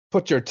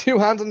Put your two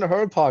hands on the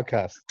Hurl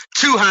podcast.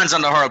 Two hands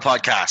on the Hurl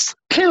podcast.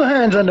 Two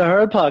hands on the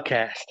Hurl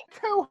podcast.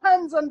 Two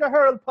hands on the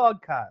Hurl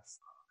podcast.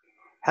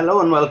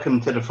 Hello and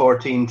welcome to the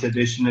 14th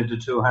edition of the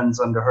Two Hands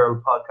on the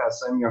Hurl podcast.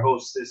 I'm your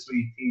host this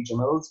week, TJ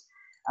Mills.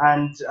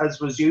 And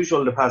as was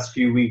usual the past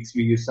few weeks,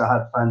 we used to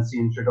have fancy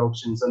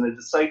introductions, and I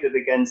decided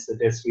against it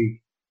this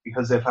week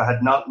because if I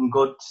had nothing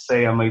good to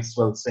say, I might as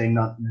well say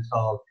nothing at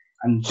all,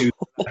 and due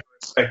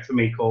respect to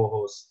my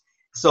co-host.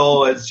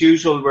 So, as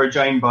usual, we're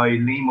joined by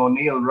Liam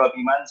O'Neill,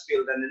 Robbie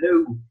Mansfield, and a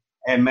new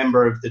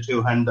member of the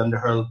Two Hand on the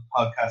Hurl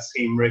podcast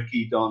team,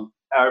 Ricky Dunn.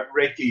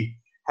 Ricky,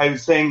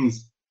 how's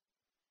things?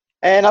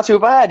 Not too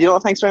bad.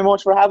 Thanks very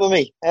much for having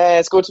me.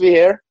 It's good to be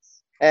here.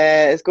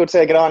 It's good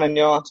to get on and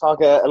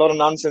talk a lot of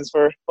nonsense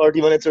for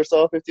 40 minutes or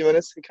so, 50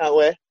 minutes. I can't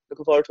wait.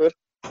 Looking forward to it.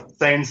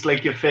 Sounds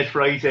like you fit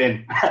right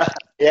in.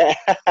 Yeah,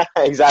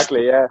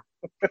 exactly. Yeah.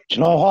 Do you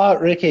know what,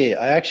 Ricky?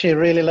 I actually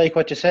really like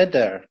what you said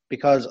there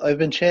because I've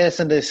been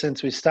chasing this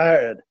since we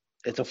started.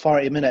 It's a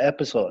 40-minute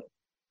episode.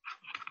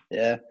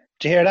 Yeah.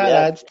 Did you hear that,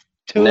 lads?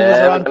 Two of us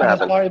are on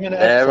a 40-minute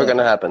episode. Never going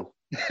to happen.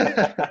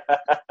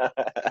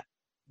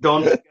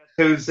 Don't forget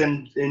who's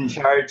in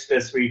charge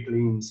this week,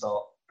 Liam,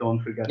 so don't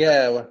forget.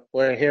 Yeah,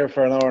 we're here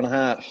for an hour and a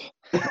half.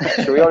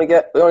 So we only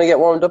get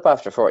warmed up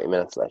after 40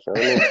 minutes, like, you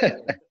know what I mean?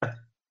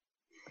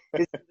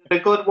 It's a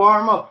good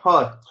warm-up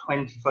for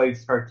 25,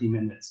 30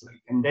 minutes,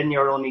 like, and then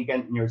you're only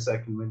getting your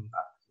second win back.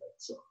 Like,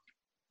 so,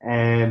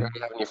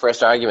 You're having your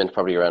first argument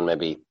probably around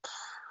maybe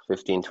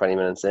 15, 20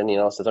 minutes in,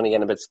 so it's only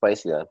getting a bit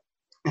spicy then.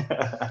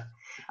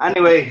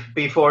 Anyway,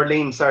 before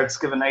Liam starts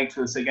giving out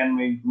to us again,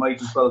 we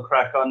might as well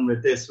crack on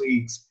with this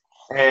week's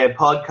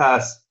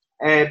podcast.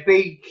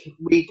 Big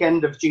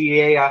weekend of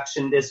GAA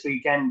action this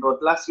weekend,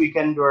 but last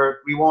weekend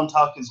we won't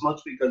talk as much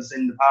because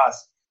in the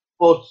past,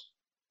 but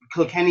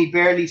Kilkenny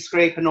barely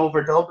scraping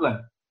over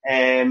Dublin.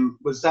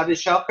 Was that a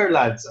shocker,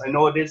 lads? I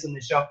know it isn't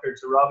a shocker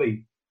to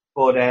Robbie,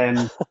 but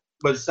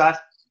was that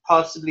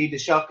possibly the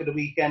shock of the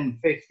weekend?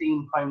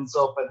 15 points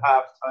up at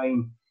half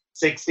time,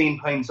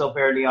 16 points up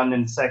early on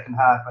in the second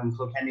half, and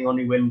Kilkenny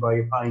only win by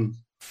a point.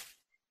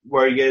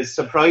 Were you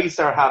surprised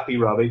or happy,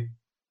 Robbie?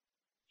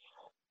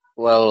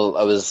 Well,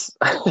 I was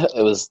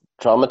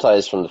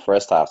traumatized from the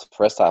first half. The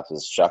first half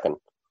was shocking.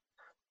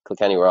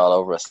 Kilkenny were all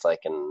over us,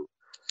 and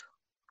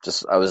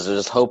I was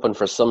just hoping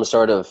for some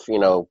sort of,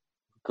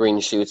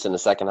 green shoots in the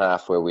second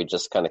half where we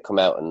just kind of come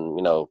out and,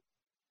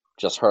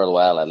 just hurl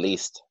well at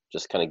least,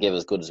 just kind of give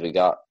as good as we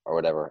got or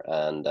whatever.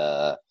 And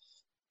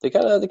they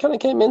kind of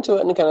came into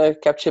it and kind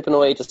of kept chipping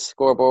away to the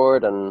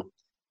scoreboard, and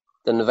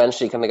then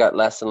eventually kind of got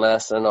less and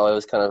less. And I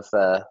was kind of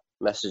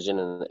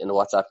messaging in the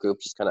WhatsApp group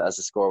just kind of as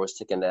the score was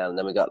ticking down, and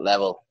then we got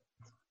level.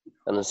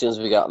 And as soon as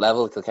we got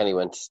level, Kilkenny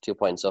went 2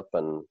 points up,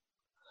 and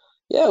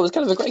yeah, it was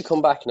kind of a great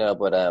comeback now.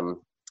 But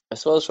I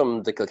suppose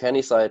from the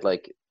Kilkenny side,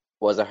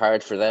 was it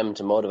hard for them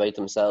to motivate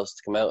themselves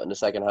to come out in the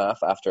second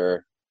half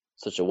after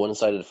such a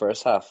one-sided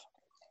first half?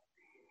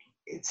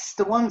 It's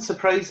the one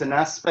surprising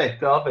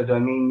aspect of it. I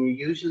mean, you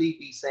usually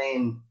be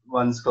saying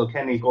once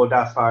Kilkenny go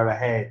that far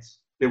ahead,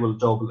 they will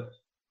double it.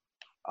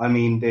 I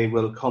mean, they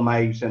will come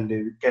out and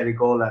they get a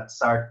goal at the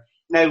start.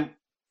 Now,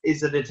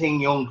 is it a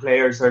thing young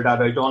players or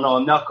that? I don't know.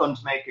 I'm not going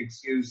to make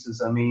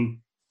excuses. I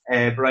mean,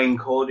 Brian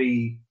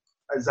Cody,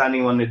 as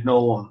anyone would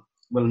know him,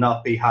 will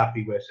not be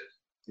happy with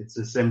it. It's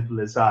as simple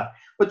as that.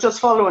 But just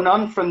following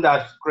on from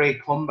that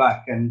great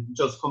comeback and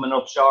just coming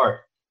up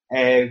short,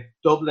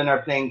 Dublin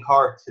are playing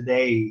Cork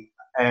today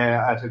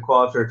at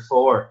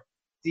 4:15.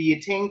 Do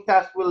you think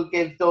that will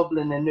give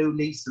Dublin a new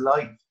lease of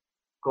life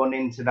going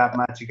into that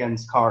match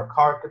against Cork?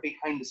 Cork could be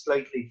kind of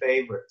slightly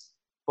favourites,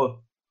 but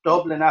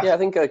Dublin... Yeah, I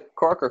think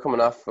Cork are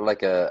coming off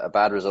a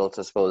bad result,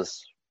 I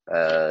suppose,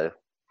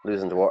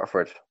 losing to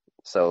Waterford.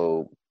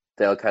 So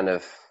they'll kind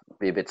of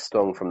be a bit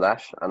stung from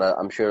that, and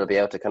I'm sure they'll be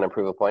able to kind of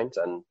prove a point.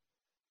 And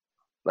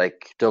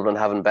Dublin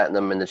haven't beaten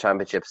them in the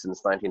championship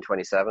since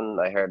 1927,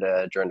 I heard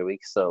during the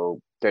week, so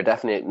they're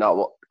definitely not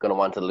going to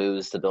want to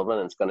lose to Dublin.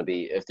 It's going to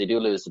be, if they do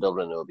lose to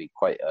Dublin, it will be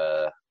quite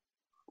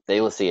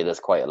they will see it as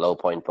quite a low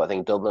point. But I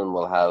think Dublin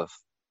will have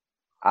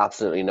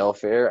absolutely no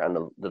fear, and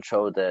they'll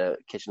throw the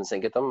kitchen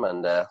sink at them,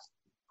 and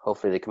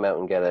hopefully they come out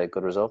and get a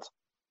good result.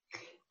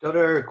 The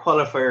other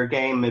qualifier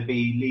game would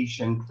be Laois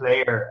and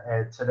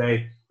Clare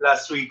today.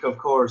 Last week, of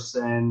course,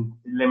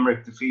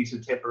 Limerick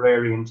defeated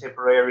Tipperary, and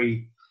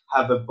Tipperary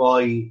have a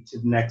bye to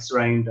the next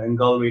round, and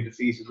Galway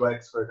defeated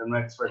Wexford, and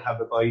Wexford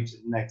have a bye to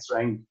the next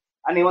round.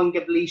 Anyone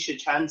give Laois a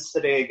chance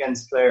today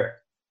against Clare?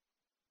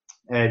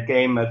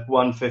 Game at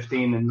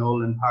 1:15 in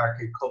Nolan Park.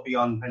 It could be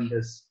on when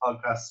this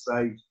podcast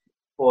out.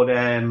 But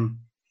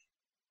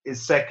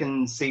is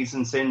second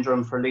season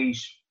syndrome for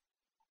Laois?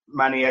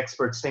 Many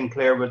experts think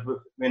Clare would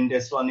win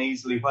this one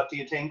easily. What do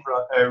you think,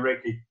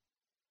 Ricky?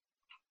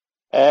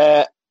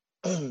 It's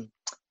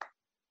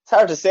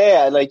hard to say.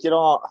 I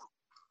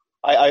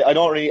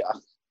don't really,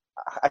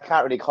 I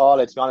can't really call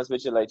it, to be honest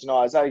with you. As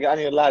any of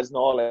the lads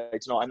know,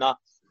 I'm not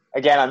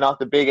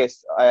the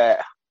biggest,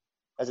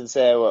 as in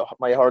say,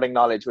 my hurling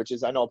knowledge, which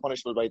is, I know,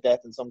 punishable by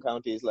death in some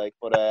counties,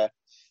 but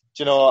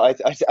you know, I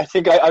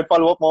think I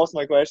follow up most of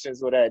my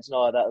questions with you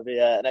know, that would be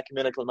an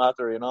ecumenical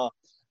matter, you know.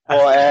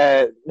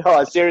 But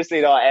no,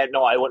 seriously though,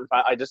 no, I wouldn't.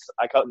 I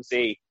couldn't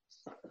see.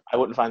 I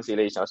wouldn't fancy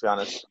Laois now, to be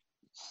honest.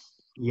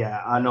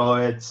 Yeah, I know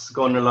it's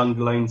going along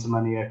the lines of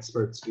many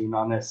experts, being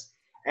honest.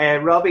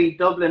 Robbie,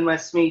 Dublin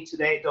Westmeath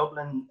today.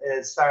 Dublin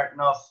is starting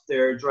off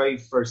their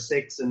drive for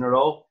 6 in a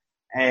row.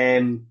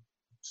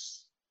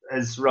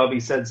 As Robbie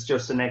said, it's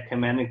just an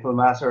ecumenical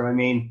matter. I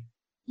mean,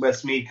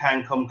 Westmeath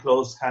can't come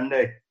close, can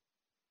they?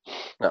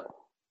 No.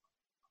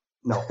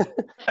 No.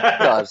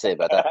 I'd say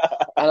about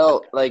that. I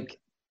know, like,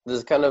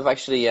 there's kind of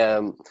actually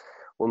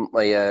when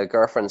my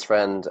girlfriend's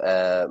friend,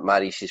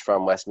 Maddie, she's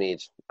from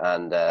Westmeath,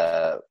 and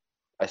I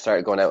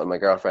started going out with my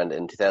girlfriend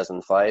in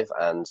 2005,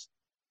 and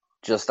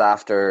just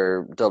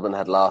after Dublin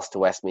had lost to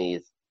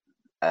Westmeath,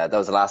 that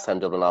was the last time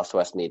Dublin lost to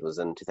Westmeath, was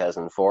in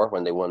 2004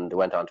 when they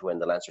went on to win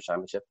the Leinster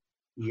Championship.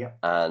 Yeah.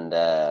 And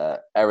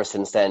ever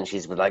since then,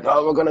 she's been like,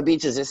 "Oh, we're going to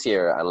beat us this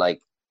year," and like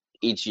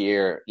each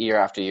year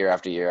after year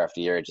after year after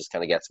year, it just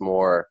kind of gets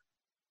more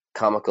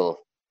comical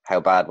how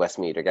bad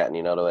Westmeath are getting,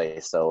 you know the way.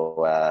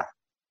 So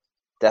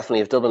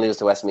definitely, if Dublin lose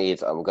to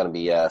Westmeath, I'm going to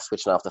be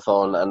switching off the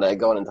phone and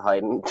going into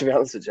hiding, to be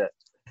honest with you.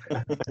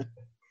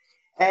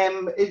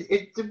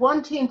 The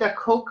one team that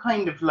could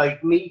kind of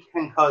like me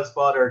can cause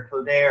bother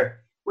Kildare.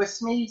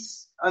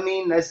 Westmeath, I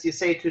mean, as you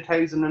say,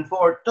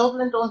 2004.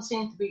 Dublin don't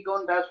seem to be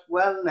going that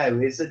well now.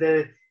 Is it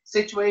a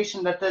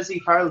situation that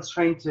Dessie Farrell's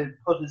trying to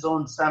put his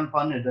own stamp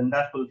on it, and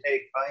that will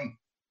take time?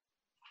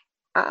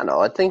 I don't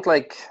know. I think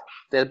like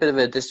they had a bit of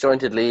a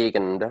disjointed league,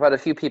 and they've had a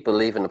few people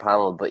leaving the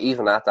panel. But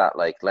even at that,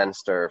 like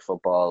Leinster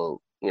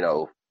football, you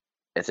know,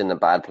 it's in a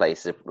bad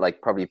place. It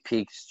like probably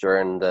peaked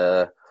during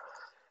the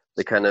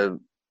kind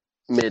of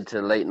mid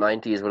to late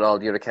 90s, with all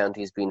the other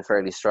counties being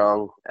fairly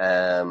strong.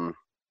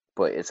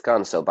 But it's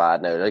gone so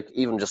bad now. Like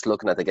even just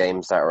looking at the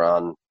games that are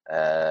on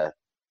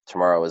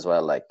tomorrow as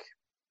well, like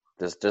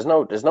there's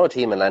no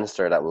team in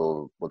Leinster that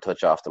will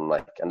touch off them.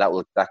 Like, and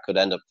that could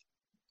end up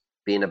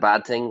being a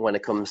bad thing when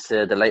it comes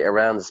to the later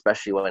rounds,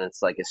 especially when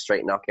it's like a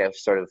straight knockout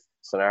sort of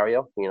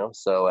scenario, you know.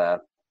 So,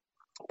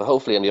 but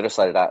hopefully on the other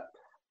side of that,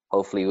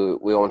 hopefully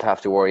we won't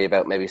have to worry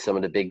about maybe some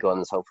of the big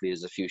guns. Hopefully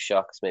there's a few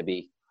shocks,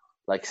 maybe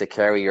like say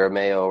Kerry or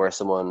Mayo, where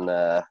someone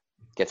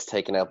gets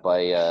taken out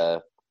by,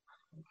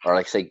 or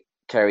like say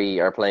Kerry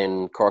are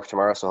playing Cork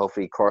tomorrow, so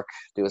hopefully Cork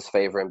do us a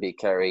favour and beat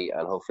Kerry,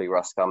 and hopefully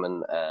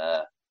Roscommon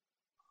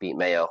beat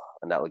Mayo,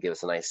 and that will give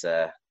us a nice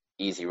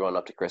easy run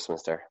up to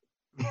Christmas there.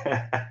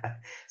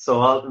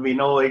 So we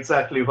know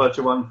exactly what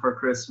you want for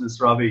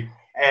Christmas, Robbie.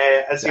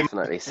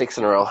 Definitely 6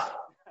 in a row.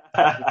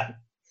 The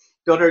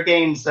other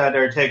games that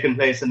are taking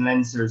place in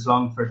Leinster is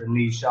Longford and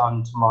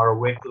Leeshan tomorrow.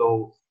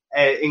 Wicklow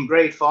in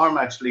great form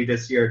actually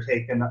this year,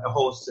 taking a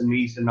host and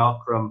meet in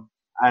Ockram,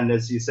 and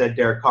as you said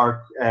there,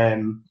 Cork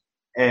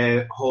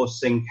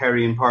hosting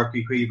Kerry and Páirc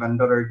Uí Chaoimh,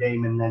 and another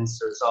game in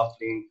Leinster is Offaly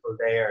and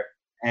Kildare,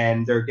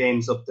 and their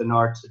games up the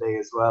north today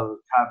as well,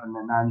 Cavan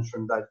and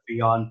Antrim, that be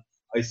on,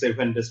 I say,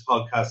 when this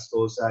podcast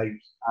goes out,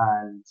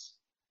 and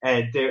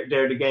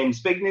they're the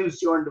games. Big news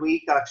during the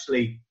week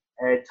actually,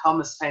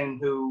 Thomastown,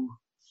 who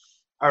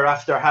are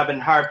after having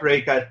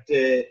heartbreak at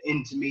the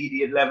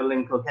intermediate level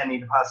in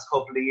Kilkenny the past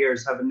couple of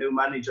years, have a new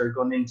manager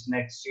going into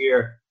next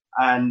year,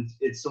 and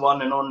it's the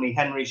one and only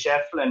Henry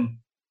Shefflin.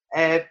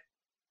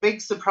 Big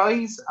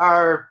surprise,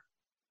 or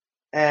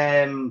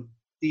do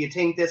you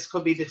think this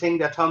could be the thing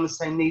that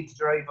Thomastown need to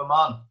drive him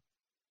on?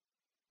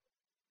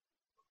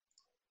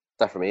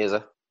 That for me, is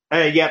it?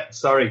 Yep.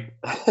 Sorry.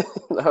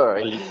 All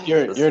right. Well,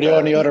 you're the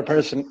only other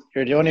person.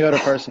 You're the only other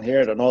person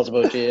here that knows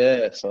about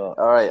GAA. So.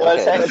 All right. Well,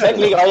 okay.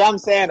 technically, I am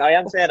saying I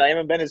am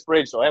in Bennett's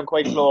Bridge, so I am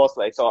quite close.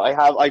 Like, so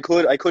I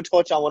could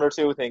touch on one or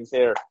two things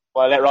here. But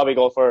I'll let Robbie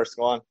go first.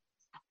 Go on.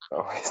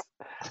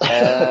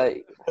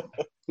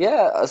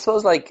 Yeah, I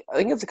suppose like I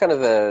think it's a kind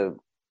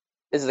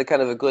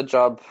of a good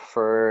job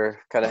for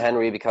kind of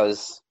Henry,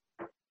 because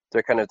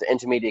they're kind of the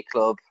intermediate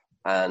club,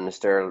 and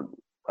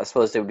I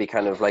suppose they would be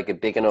kind of like a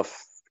big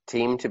enough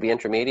team to be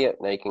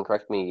intermediate. Now you can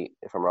correct me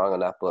if I'm wrong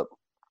on that, but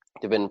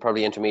they've been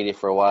probably intermediate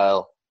for a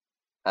while,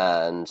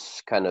 and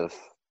kind of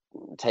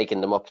taking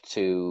them up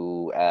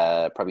to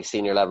probably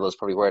senior level is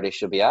probably where they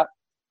should be at.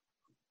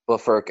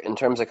 But in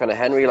terms of kind of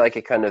Henry, like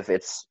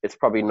it's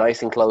probably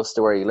nice and close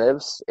to where he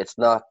lives. It's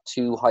not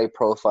too high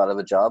profile of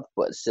a job,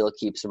 but it still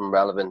keeps him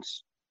relevant.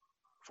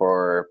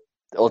 For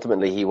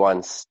ultimately, he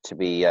wants to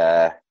be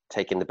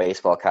taking the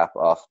baseball cap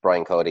off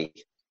Brian Cody.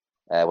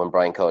 When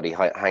Brian Cody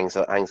hangs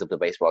up the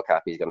baseball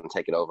cap, he's going to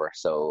take it over.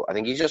 So I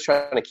think he's just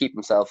trying to keep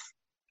himself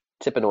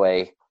tipping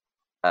away,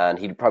 and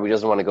he probably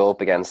doesn't want to go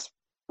up against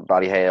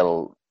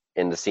Ballyhale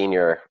in the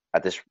senior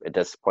at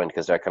this point,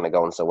 because they're kind of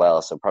going so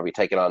well. So probably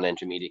taking on an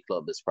intermediate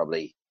club is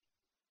probably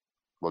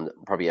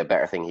a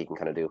better thing he can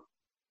kind of do.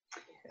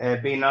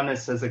 Being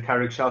honest, as a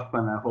Carrick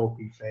Shockman, I hope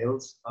he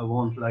fails. I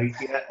won't lie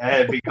to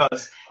you,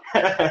 because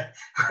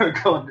we're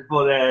going to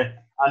put.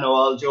 I know,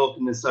 all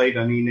joking aside,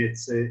 I mean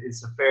it's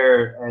a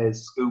fair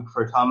scoop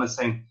for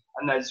Thomastown.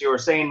 And as you were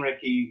saying,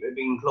 Ricky,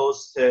 being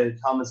close to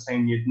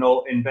Thomastown, you'd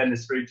know in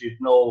Bennett's Bridge, you'd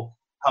know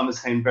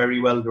Thomastown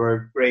very well. There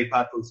were great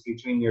battles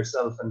between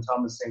yourself and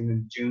Thomastown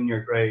in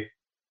junior grade,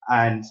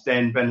 and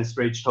then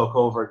Bennettsbridge took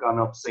over, gone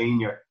up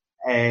senior.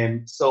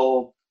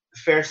 So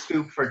fair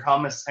scoop for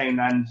Thomastown,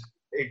 and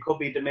it could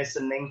be the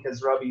missing link,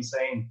 as Robbie's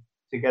saying,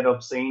 to get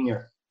up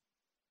senior.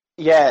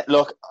 Yeah,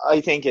 look,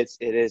 I think it's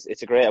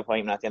a great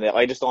appointment at the end of it.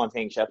 I just don't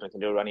think Shefflin can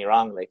do any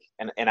wrong, like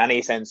in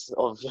any sense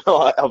of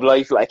of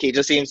life. Like he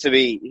just seems to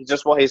be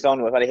just what he's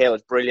done with Ballyhale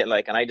is brilliant.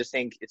 Like, and I just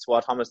think it's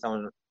what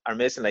Thomastown are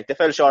missing. Like they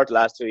fell short the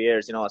last 2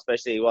 years,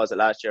 especially was it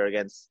last year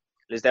against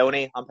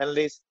Lisdowney on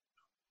penalties.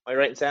 Am I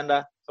right in saying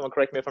that? Someone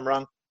correct me if I'm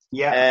wrong.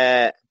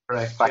 Yeah,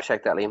 correct. Fact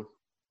check that, Liam.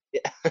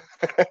 Yeah.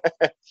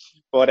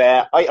 But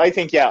I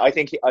think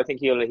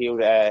he'll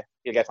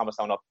get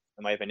Thomastown up,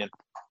 in my opinion.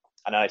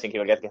 And I think he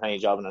will get the Kilkenny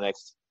job in the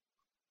next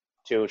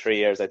 2 or 3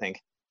 years, I think,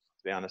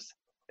 to be honest,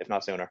 if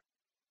not sooner.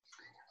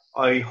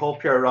 I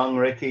hope you're wrong,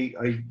 Ricky.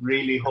 I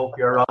really hope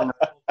you're wrong.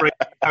 I hope Ricky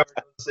Howard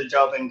does the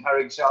job in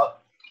Carrickshock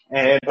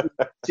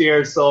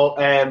cheers. So,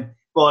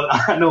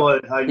 but I know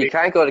you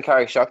can't go to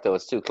Carrickshock though.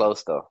 It's too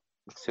close though.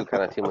 It's too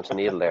much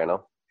needle there,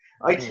 no?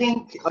 I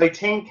think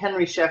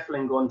Henry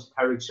Shefflin going to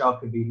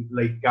Carrickshock would be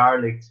like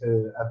garlic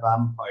to a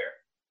vampire.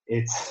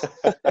 It's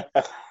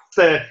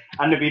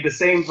and it'd be the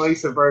same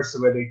vice versa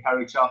with a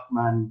Carrickshock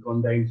man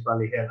going down to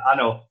Ballyhale. I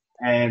know.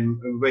 I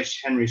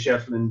wish Henry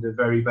Shefflin the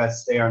very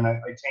best there, and I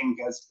think,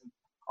 as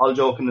all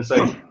joking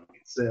aside,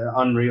 it's an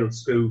unreal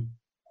scoop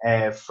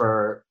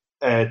for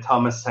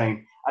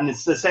Thomastown, and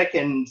it's the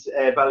second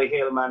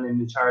Ballyhale man in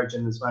the charge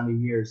in as many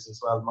years as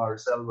well.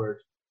 Maurice Elward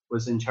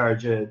was in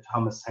charge of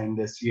Thomastown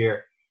this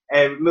year.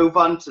 Move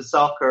on to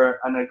soccer,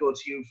 and I go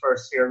to you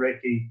first here,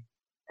 Ricky.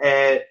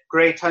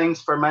 Great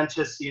times for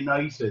Manchester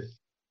United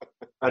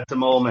at the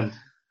moment.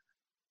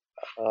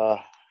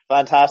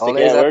 Fantastic.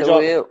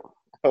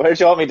 Where do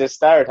you want me to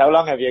start? How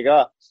long have you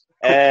got?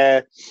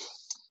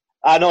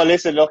 No,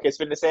 listen, look, it's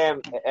been the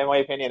same, in my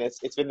opinion,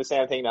 it's been the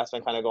same thing that's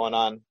been kind of going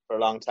on for a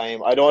long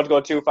time. I don't want to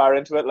go too far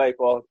into it,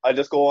 I'll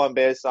just go on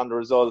based on the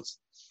results.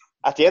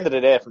 At the end of the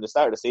day, from the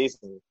start of the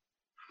season,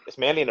 it's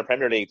mainly in the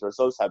Premier League, the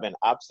results have been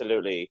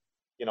absolutely,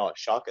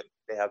 shocking.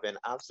 They have been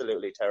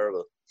absolutely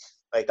terrible.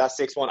 Like that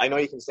 6-1, I know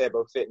you can say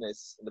about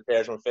fitness and the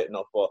players weren't fit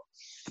enough, but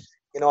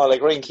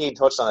like Ryan Keane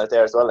touched on it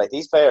there as well. Like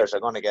these players they're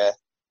going to get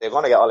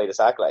Ollie the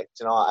sack,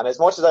 and as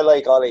much as I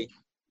like Ollie,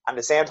 at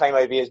the same time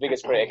I'd be his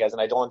biggest critic,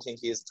 and I don't think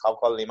he's a top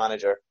quality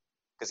manager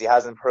because he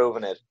hasn't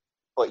proven it.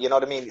 But you know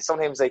what I mean?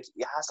 Sometimes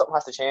something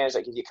has to change.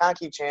 Like if you can't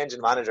keep changing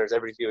managers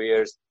every few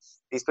years,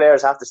 these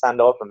players have to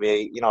stand up and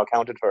be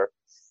accounted for.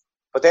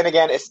 But then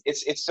again,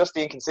 it's just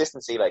the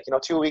inconsistency.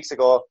 2 weeks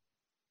ago,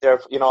 they're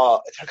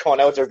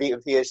going out, they're beating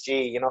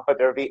PSG.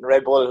 They're beating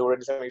Red Bull, who were in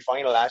the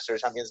semi-final last year,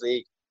 Champions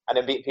League, and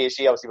then beating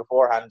PSG obviously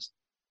beforehand,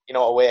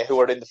 away, who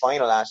were in the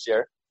final last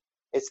year.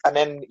 It's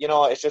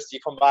just you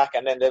come back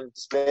and then them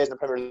displays in the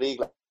Premier League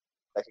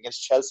like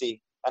against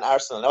Chelsea and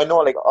Arsenal. Now I know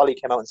Ollie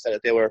came out and said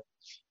that they were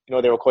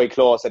quite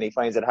close, and he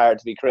finds it hard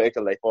to be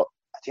critical. But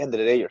at the end of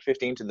the day, you're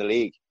 15th in the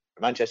league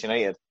for Manchester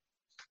United.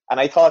 And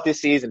I thought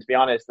this season, to be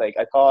honest, I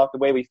thought the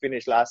way we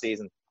finished last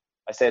season,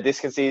 I said this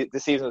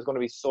season was going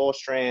to be so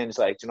strange,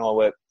 with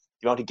the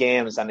amount of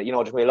games and there's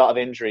going to be a lot of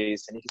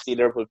injuries, and you can see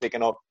Liverpool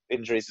picking up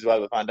injuries as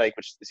well with Van Dijk,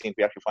 which they seem to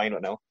be actually fine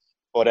with now.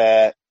 But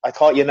I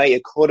thought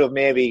United could have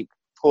maybe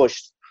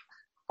pushed,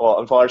 but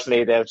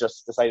unfortunately they've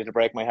just decided to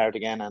break my heart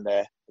again and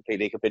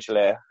completely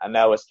capitulate, and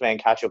now it's playing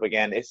catch up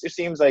again. It just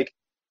seems like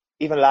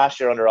even last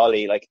year under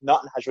Ollie,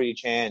 nothing has really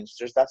changed.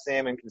 There's that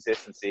same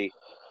inconsistency.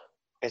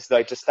 It's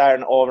just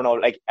starting over and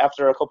over.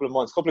 After a couple of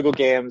months, couple of good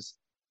games,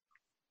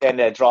 then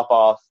they drop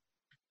off.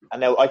 And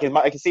now I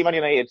can see Man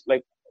United.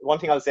 One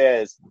thing I'll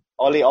say is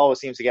Ollie always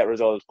seems to get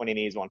results when he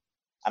needs one,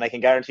 and I can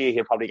guarantee you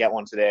he'll probably get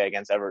one today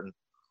against Everton.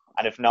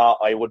 And if not,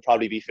 I would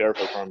probably be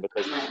fearful for him,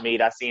 because to me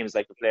that seems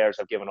like the players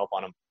have given up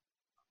on him,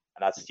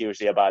 and that's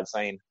usually a bad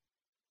sign.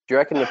 Do you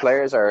reckon the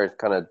players are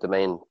kind of the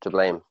main to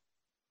blame?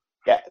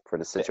 Yeah, for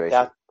the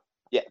situation.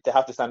 They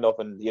have to stand up,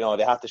 and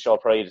they have to show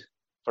pride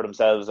for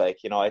themselves.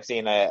 I've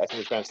seen I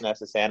think it's Graham Smith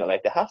saying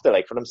it, they have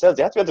to for themselves.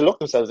 They have to be able to look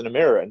themselves in the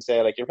mirror and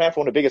say you're playing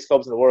for one of the biggest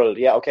clubs in the world.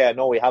 Yeah, okay, I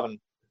know we haven't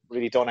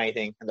really done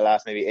anything in the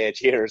last maybe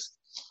 8 years,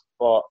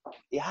 but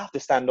you have to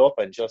stand up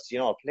and just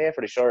play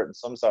for the shirt in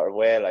some sort of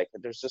way.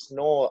 There's just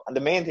no, and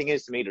the main thing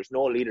is to me there's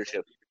no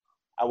leadership,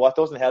 and what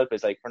doesn't help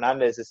is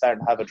Fernandes is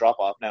starting to have a drop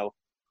off now,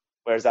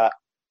 whereas that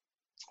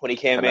when he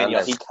came in,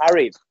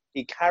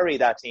 he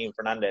carried that team.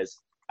 Fernandes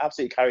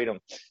absolutely carried him.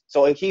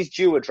 So if he's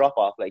due a drop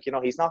off,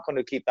 he's not going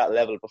to keep that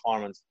level of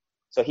performance.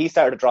 So he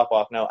started to drop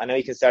off now. I know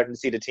you can start to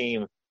see the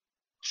team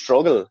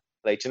struggle,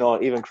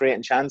 even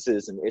creating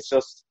chances, and it's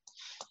just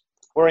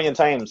worrying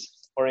times.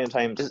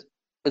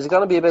 Is it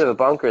going to be a bit of a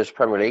bonkers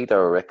Premier League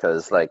though, Rick?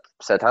 Because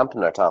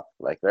Southampton are top.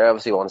 They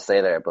obviously want to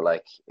stay there,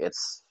 but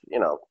it's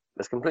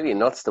it's completely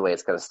nuts the way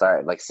it's going to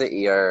start.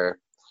 City are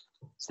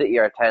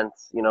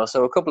 10th.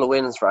 So a couple of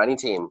wins for any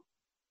team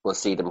will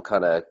see them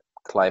kind of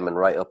climbing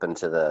right up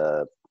into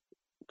the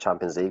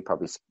Champions League,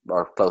 probably,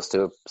 or close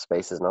to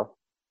spaces, no?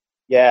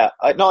 Yeah,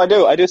 I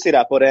do see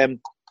that, but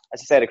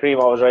as I said, the cream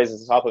always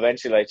rises to the top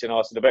eventually. Like, you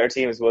know, so the better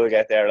teams will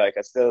get there. Like,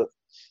 I still,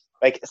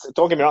 like,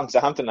 don't get me wrong,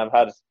 Southampton have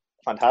had a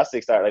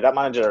fantastic start. Like, that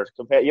manager,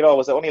 you know,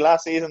 was it only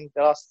last season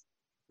they lost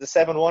the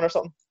 7-1 or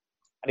something,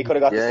 and he could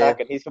have got the sack,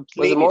 and he's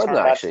completely. Was it more than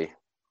that that, actually? It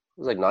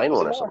was like 9-1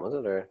 or something, was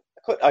it? Or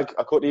I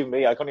couldn't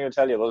even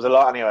tell you. But it was a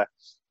lot anyway.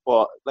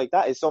 But like,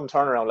 that is some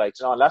turnaround. Like,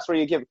 you know, and that's where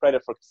you give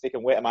credit for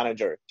sticking with a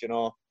manager. You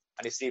know,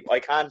 and you see,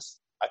 I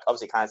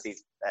obviously can't see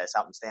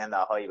Southampton staying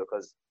that high,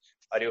 because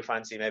I do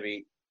fancy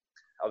maybe.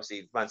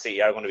 Obviously, Man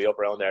City are going to be up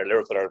around there.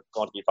 Liverpool are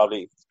going to be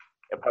probably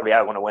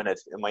are going to win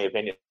it, in my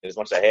opinion. As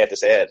much as I hate to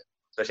say it,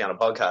 especially on a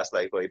podcast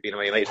like being a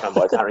Man United fan,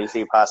 but I can't really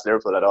see past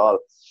Liverpool at all.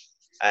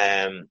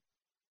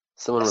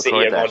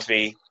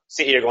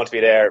 City are going to be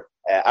there.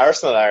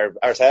 Arsenal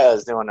Arteta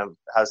is doing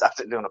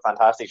a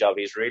fantastic job.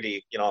 He's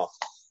really, you know,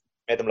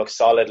 made them look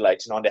solid. Like,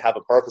 you know, they have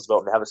a purpose about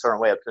them. They have a certain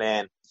way of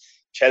playing.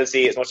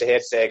 Chelsea, as much as I hate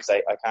to say, because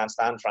I can't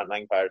stand Frank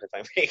Lampard. If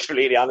I'm being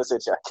completely honest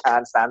with you, I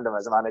can't stand him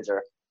as a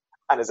manager.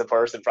 And as a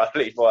person,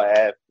 probably,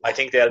 but I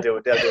think they'll do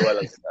well.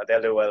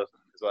 They'll do well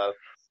as well.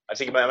 I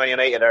think Man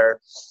United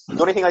are.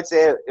 The only thing I'd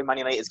say in Man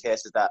United's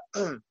case is that,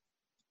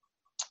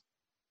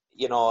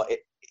 you know,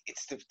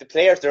 it's the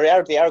players. They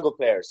are good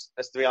players.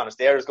 Let's be honest.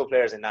 They are good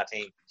players in that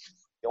team.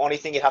 The only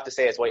thing you'd have to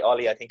say is why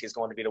Ollie, I think, is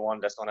going to be the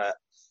one that's going to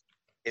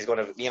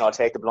you know,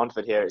 take the blunt of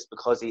it here, is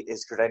because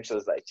his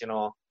credentials. Like, you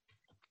know,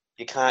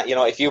 you can't. You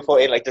know, if you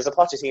put in, like, there's a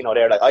Pochettino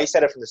there. Like, I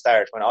said it from the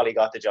start when Ollie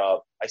got the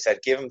job. I said,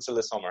 give him till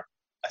the summer.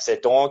 I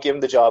said, don't give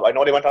him the job. I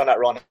know they went on that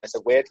run. I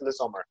said, wait till the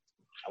summer.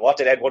 And what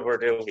did Ed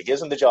Woodward do? He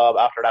gives him the job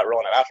after that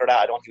run. And after that,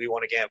 I don't think we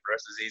won a game for the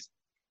rest of the season.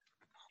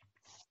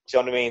 Do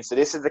you know what I mean? So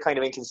this is the kind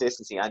of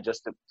inconsistency and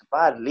just the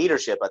bad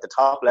leadership at the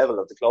top level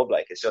of the club.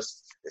 Like, it's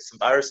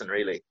embarrassing,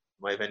 really,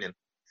 in my opinion.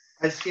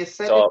 As you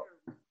said,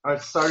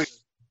 sorry.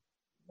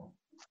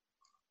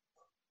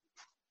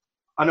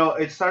 I know.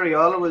 Sorry.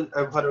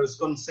 What I was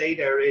going to say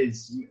there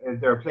is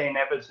they're playing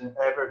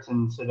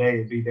Everton today.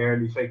 It'll be the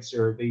early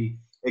fixture.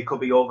 It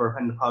could be over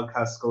when the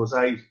podcast goes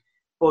out.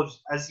 But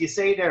as you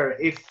say there,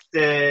 if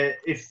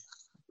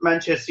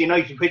Manchester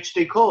United, which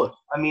they could,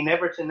 I mean,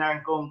 Everton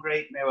aren't going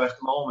great now at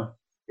the moment.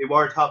 They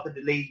were top of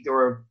the league. They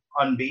were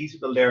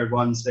unbeatable there at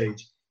one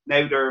stage.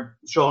 Now they're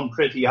showing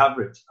pretty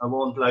average. I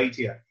won't lie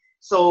to you.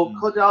 So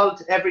could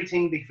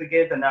everything be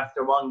forgiven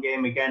after one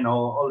game again?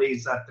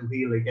 Ollie's at the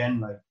wheel again,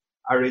 like,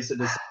 or is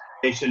it a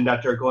situation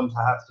that they're going to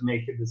have to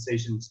make a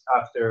decision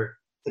after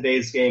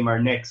today's game or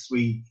next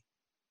week?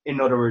 In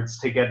other words,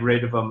 to get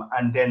rid of him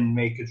and then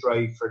make a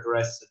drive for the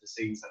rest of the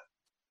season.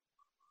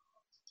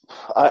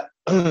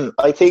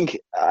 I think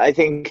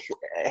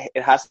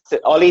it has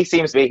to. Ollie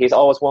seems to be. He's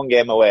always one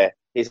game away.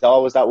 He's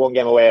always that one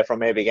game away from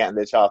maybe getting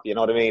the chop. You know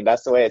what I mean?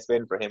 That's the way it's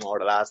been for him over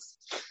the last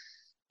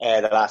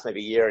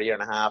maybe year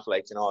and a half.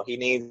 Like, you know, he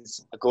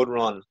needs a good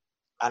run.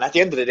 And at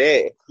the end of the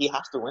day, he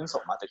has to win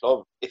something at the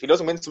club. If he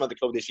doesn't win something at the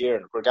club this year,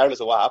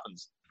 regardless of what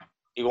happens,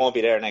 he won't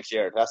be there next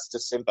year. That's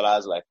just simple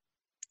as, like.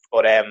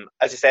 But as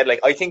I said,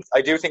 like, I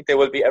do think they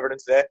will beat Everton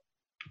today.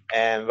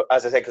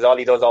 As I said, because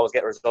Ollie does always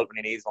get a result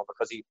when he needs one.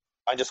 Because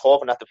I'm just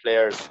hoping that the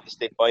players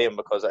stick by him,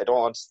 because I don't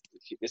want.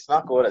 It's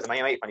not good as a Man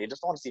United fan. You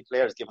just don't want to see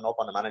players giving up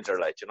on the manager.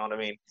 Like, you know what I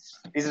mean?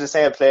 These are the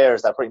same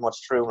players that pretty much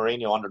threw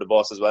Mourinho under the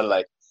bus as well.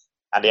 Like,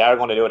 and they are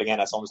going to do it again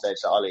at some stage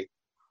to Ollie.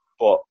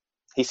 But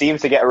he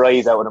seems to get a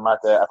rise out of him at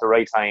the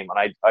right time.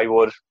 And I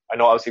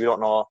know obviously we don't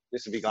know,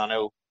 this will be gone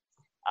out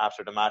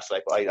after the match.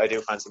 Like, but I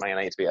do fancy Man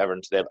United to beat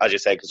Everton today, as you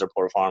said, because they're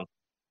poor form.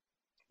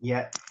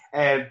 Yeah,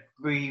 I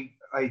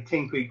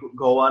think we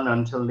go on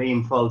until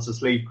Liam falls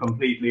asleep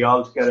completely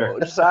altogether.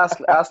 Just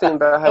ask him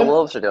about how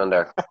Wolves are doing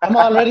there. I'm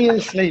already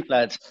asleep,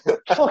 lads.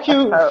 Fuck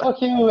you,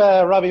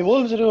 Robbie.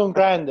 Wolves are doing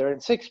grand. They're in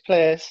 6th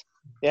place.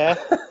 Yeah,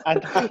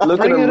 and look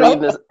at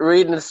him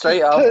reading it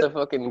straight off the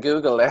fucking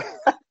Google there.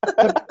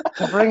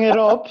 to bring it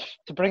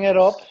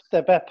up,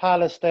 they bet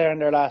Palace there in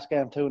their last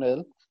game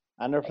 2-0,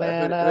 and they're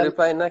playing. Who are they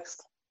playing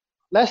next?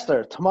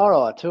 Leicester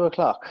tomorrow at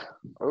 2:00.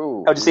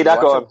 Oh, how'd you see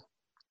that going?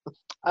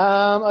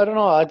 I don't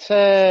know. I'd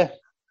say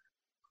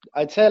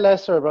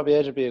Leicester would probably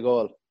edge it be a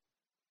goal.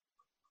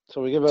 So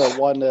we give it a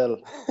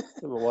 1-0.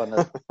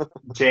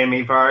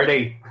 Jamie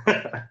Vardy.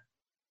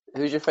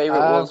 Who's your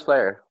favourite Wolves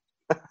player?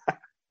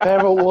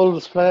 Favourite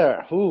Wolves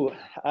player? Who?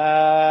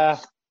 I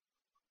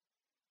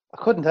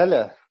couldn't tell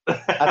you.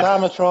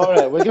 Adama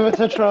Traore. We'll give it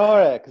to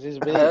Traore because he's a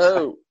beast.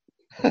 Oh.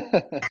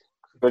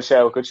 Good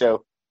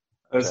show.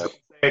 I was going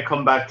to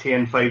come back to you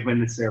in 5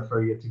 minutes there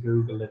for you to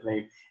Google it,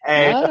 Liam.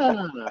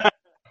 No.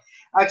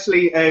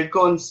 Actually,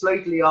 going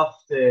slightly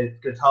off the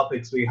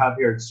topics we have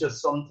here, it's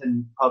just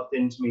something popped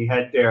into my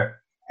head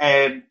there.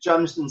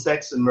 Jonathan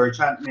Sexton, we were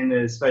chatting in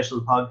a special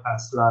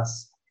podcast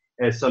last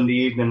Sunday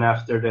evening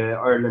after the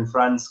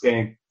Ireland-France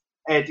game.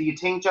 Do you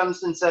think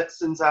Jonathan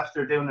Sexton's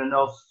after doing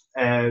enough,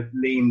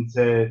 Liam,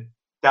 to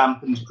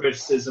dampen the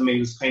criticism he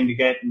was kind of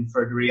getting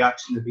for the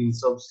reaction of being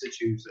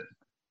substituted?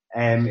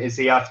 Is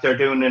he after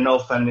doing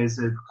enough, and is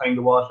it kind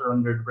of water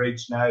under the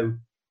bridge now?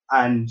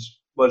 And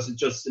was it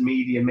just the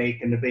media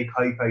making a big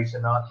hype out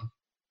of nothing?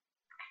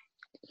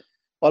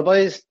 Well,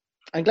 boys,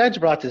 I'm glad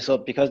you brought this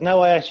up because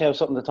now I actually have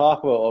something to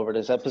talk about over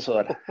this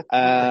episode.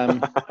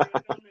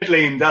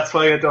 Liam, that's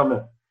why I done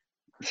it.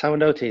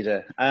 Sound out,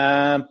 TJ.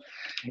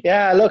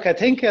 Yeah, look, I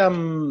think yeah,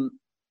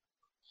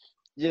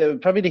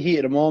 probably the heat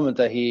of the moment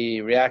that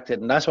he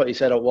reacted, and that's what he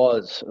said it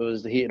was. It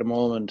was the heat of the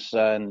moment,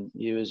 and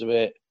he was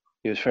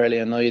fairly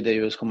annoyed that he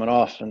was coming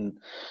off, and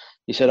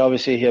he said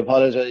obviously he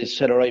apologised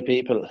to the right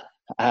people.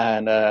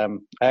 And I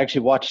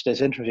actually watched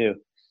this interview,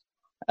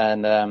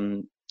 and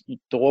the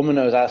woman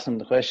who was asking him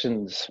the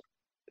questions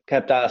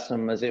kept asking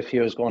him as if he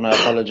was going to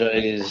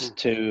apologise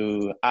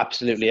to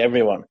absolutely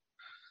everyone,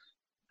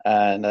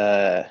 and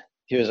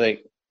he was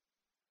like,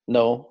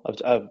 "No,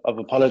 I've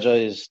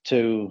apologised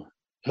to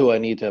who I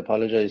need to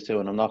apologise to,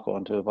 and I'm not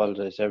going to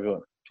apologise to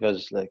everyone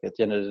because, like, at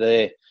the end of the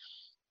day, it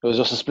was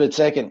just a split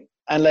second."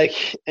 And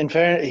like, in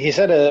fairness, he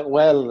said it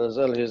well as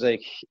well. He was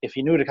like, if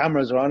he knew the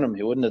cameras were on him,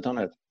 he wouldn't have done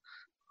it,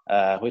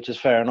 which is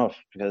fair enough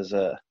because,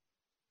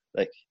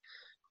 like,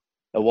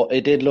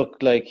 it did look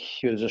like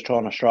he was just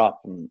throwing a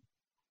strop, and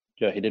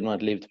yeah, he didn't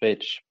want to leave the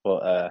pitch.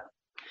 But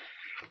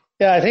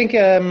yeah, I think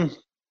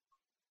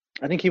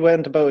he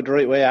went about it the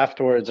right way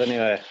afterwards,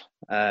 anyway,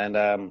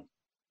 and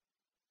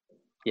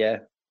yeah,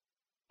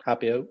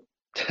 happy out.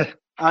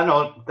 I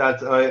know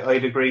that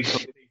I'd agree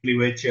completely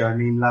with you. I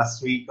mean,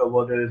 last week I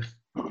wouldn't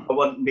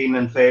been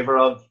in favour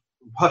of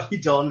what he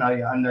done,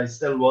 and I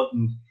still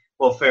wouldn't.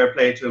 But fair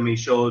play to him, he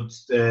showed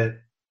he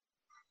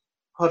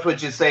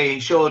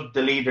showed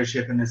the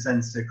leadership in a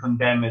sense to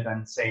condemn it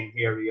and saying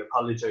here he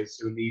apologised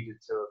to who needed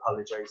to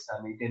apologise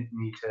and he didn't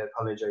need to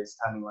apologise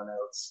to anyone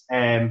else.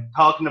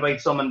 Talking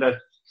about someone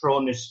that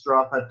throwing his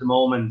strop at the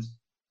moment,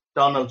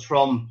 Donald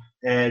Trump.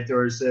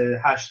 There's a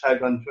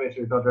hashtag on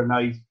Twitter the other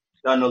night,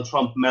 Donald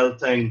Trump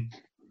meltdown.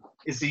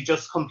 Is he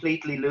just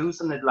completely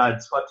losing it,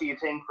 lads? What do you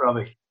think,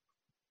 Robbie?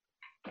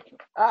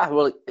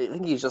 Well, I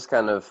think he's just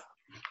kind of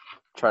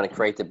trying to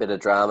create a bit of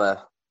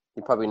drama.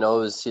 He probably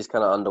knows he's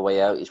kind of on the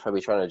way out. He's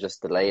probably trying to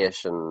just delay it,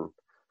 and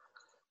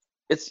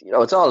it's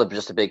it's all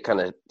just a big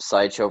kind of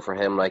sideshow for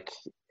him. Like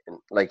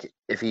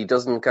if he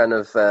doesn't kind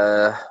of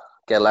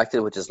get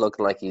elected, which is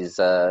looking like he's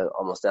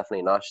almost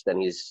definitely not,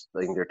 then he's, I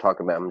think they're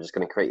talking about him just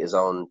going to create his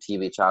own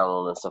TV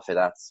channel and stuff like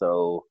that.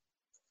 So,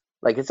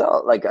 like, it's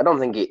all like, I don't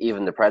think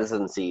even the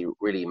presidency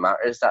really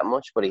matters that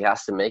much, but he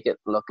has to make it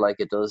look like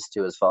it does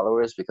to his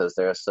followers because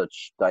they're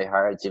such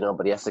diehards,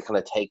 but he has to kind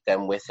of take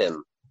them with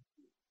him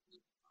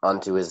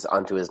onto his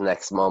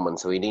next moment.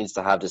 So he needs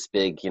to have this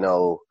big,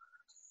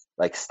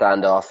 like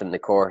standoff in the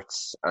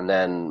courts, and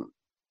then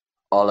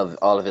all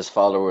of his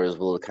followers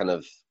will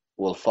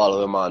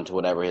follow him on to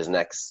whatever his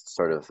next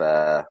sort of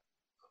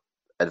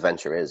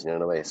adventure is, in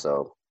a way.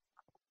 So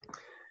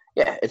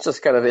yeah, it's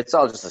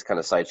all just this kind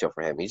of sideshow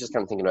for him. He's just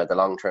kind of thinking about the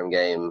long-term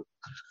game,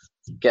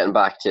 getting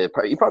back to,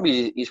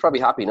 he's probably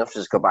happy enough to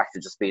just go back to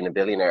just being a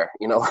billionaire,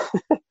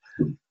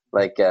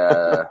 like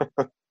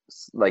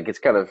it's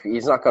kind of,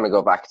 he's not going to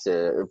go back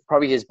to,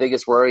 probably his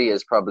biggest worry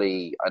is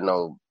probably, I don't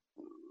know,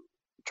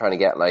 trying to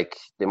get, like,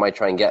 they might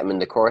try and get him in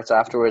the courts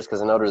afterwards,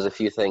 because I know there's a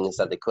few things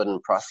that they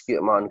couldn't prosecute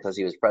him on because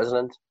he was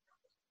president.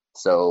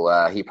 So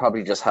he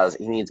probably just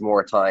he needs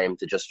more time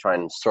to just try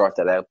and sort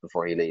that out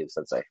before he leaves,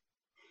 I'd say.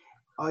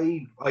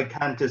 I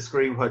can't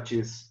disagree with what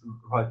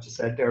you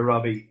said there,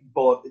 Robbie.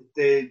 But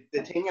the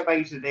thing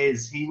about it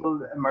is he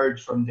will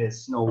emerge from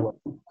this nowhere.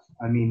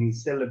 I mean, he's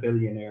still a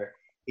billionaire.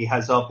 He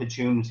has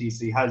opportunities.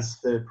 He has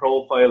the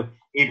profile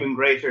even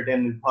greater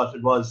than what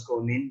it was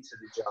going into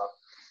the job.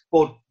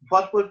 But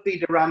what would be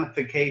the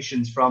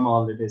ramifications from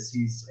all of this?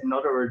 In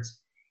other words,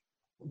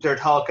 their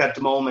talk at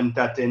the moment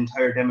that the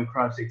entire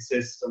democratic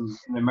system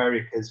in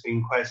America is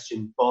being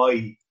questioned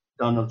by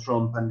Donald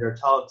Trump, and their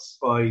talks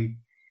by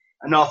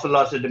an awful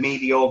lot of the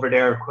media over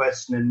there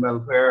questioning, well,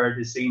 where are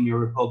the senior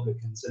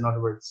Republicans? In other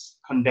words,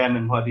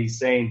 condemning what he's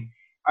saying.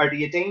 Are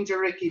they a danger,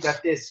 Ricky,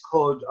 that this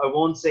could, I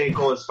won't say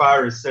go as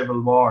far as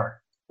civil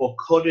war, but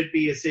could it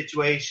be a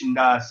situation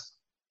that,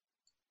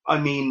 I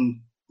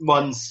mean,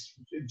 once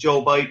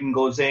Joe Biden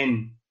goes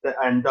in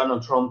and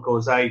Donald Trump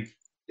goes out,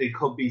 there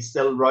could be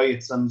still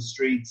riots on the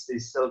streets, there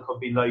still could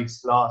be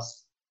lives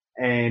lost,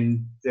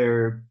 and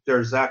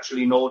there's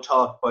actually no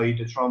talk by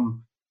the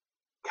Trump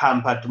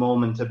camp at the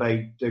moment about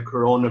the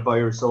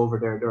coronavirus over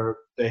there.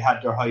 They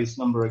had their highest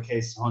number of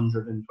cases,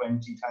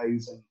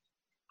 120,000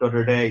 the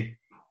other day.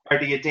 Are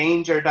they a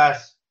danger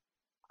that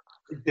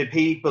the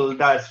people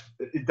that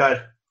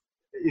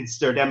it's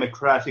their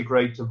democratic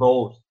right to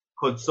vote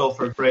could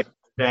suffer greater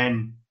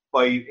than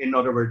by, in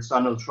other words,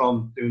 Donald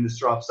Trump doing the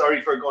strop?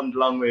 Sorry for going the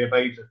long way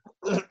about it.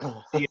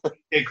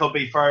 There could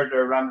be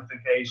further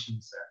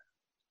ramifications there.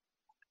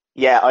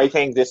 Yeah, I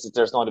think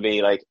there's going to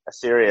be like a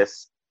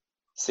serious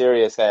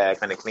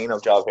kind of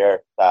cleanup job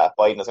here that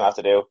Biden is going to have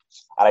to do,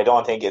 and I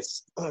don't think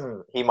he's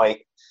going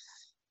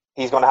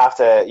to have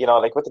to,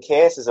 like with the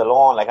cases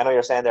alone. Like I know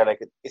you're saying there,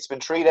 like it's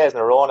been 3 days in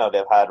a row now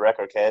they've had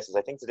record cases.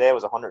 I think today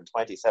was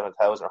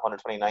 127,000 or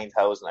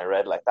 129,000. I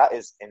read, like, that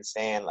is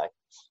insane. Like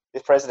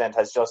this president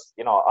has just,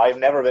 I've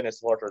never been a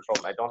supporter of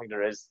Trump. I don't think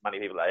there is many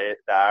people that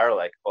are,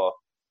 like, but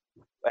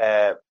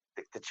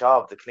the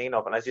job, the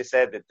cleanup, and as you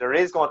said, that there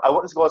is going. I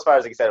wouldn't go as far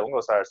as like you said. I wouldn't go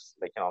as far as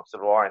like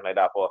civil war and like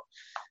that. But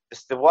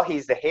just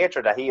the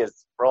hatred that he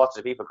has brought to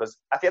the people. Because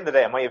at the end of the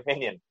day, in my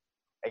opinion,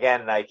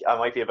 again, like I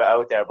might be a bit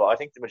out there, but I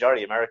think the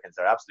majority of Americans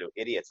are absolute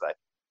idiots. Like,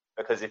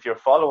 because if you're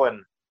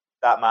following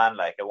that man,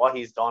 like, and what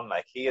he's done,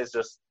 like, he is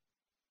just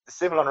the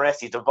civil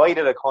unrest. He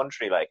divided a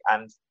country, like,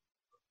 and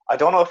I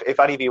don't know if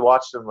any of you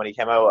watched him when he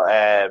came out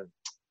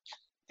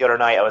the other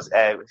night.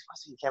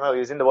 He came out. He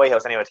was in the White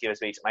House anyway to give a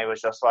speech, and I was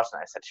just watching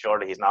it. I said,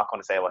 surely he's not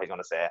going to say what he's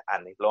going to say,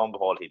 and lo and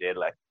behold, he did.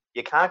 Like,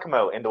 you can't come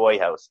out in the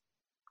White House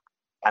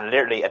and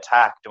literally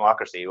attack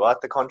democracy, what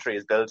the country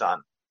is built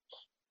on,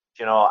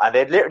 and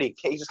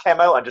he just came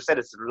out and just said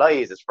it's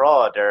lies, it's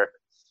fraud, they're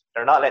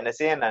not letting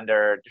us in, and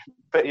they're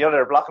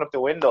blocking up the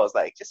windows,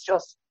 like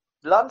just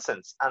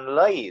nonsense and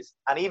lies.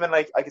 And even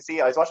like I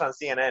was watching on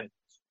CNN,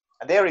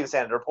 and they were even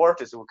saying the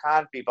reporters who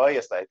can't be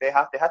biased, like they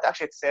had to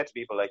actually say to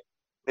people, like,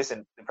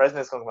 listen, the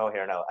president's going to come out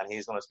here now and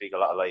he's going to speak a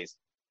lot of lies,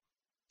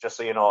 just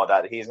so you know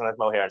that he's going to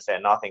come out here and say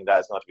nothing that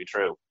is going to be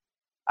true.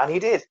 And he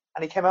did,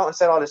 and he came out and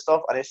said all this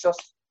stuff, and it's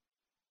just,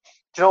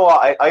 do you know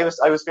what, I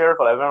was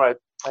fearful. I remember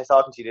I was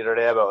talking to you the other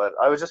day about it.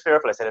 I was just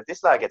fearful. I said, if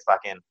this lad gets back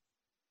in,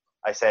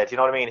 I said, you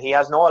know what I mean, he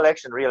has no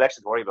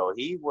re-election to worry about.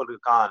 He would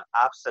have gone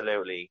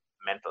absolutely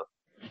mental.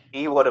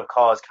 He would have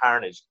caused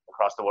carnage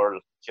across the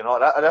world.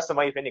 That's in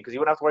my opinion, because he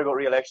wouldn't have to worry about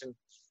re-election.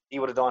 He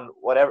would have done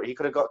whatever. He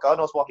could have got, God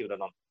knows what he would have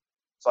done.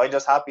 So I'm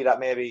just happy that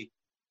maybe,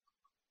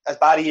 as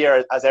bad a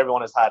year as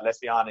everyone has had, let's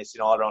be honest,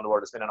 all around the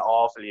world, it's been an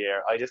awful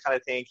year. I just kind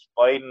of think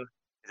Biden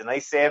is a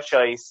nice, safe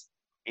choice.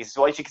 He's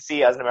what you can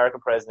see as an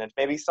American president.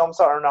 Maybe some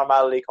sort of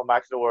normality come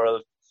back to the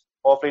world.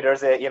 Hopefully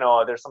there's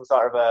there's some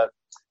sort of a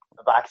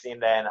vaccine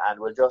then, and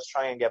we'll just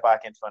try and get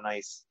back into a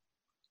nice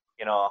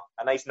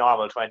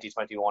normal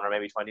 2021 or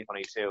maybe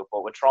 2022.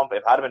 But with Trump, if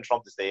it had been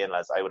Trump to stay in,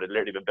 lads, I would have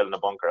literally been building a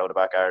bunker out the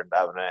back garden.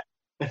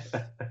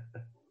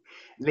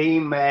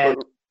 Liam,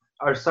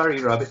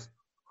 sorry, Robbie.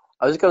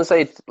 I was going to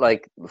say,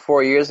 like,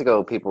 4 years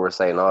ago, people were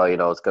saying,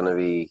 it's going to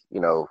be,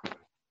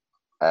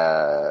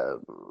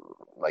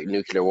 like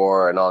nuclear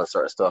war and all this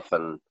sort of stuff.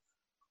 And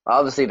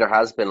obviously there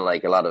has been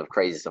like a lot of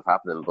crazy stuff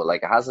happening, but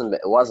like it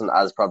wasn't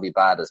as probably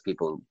bad as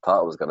people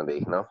thought it was going to be,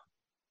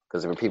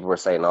 because when people were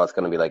saying, it's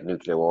going to be like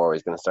nuclear war,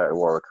 he's going to start a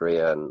war with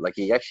Korea, and like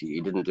he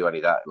didn't do any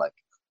of that. Like,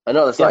 I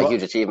know that's not a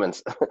huge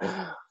achievement,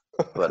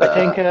 but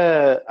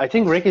I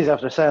think Ricky's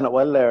after saying it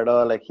well there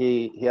though. Like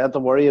he had to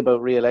worry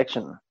about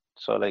re-election,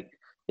 so like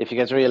if he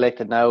gets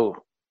re-elected now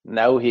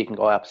he can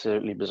go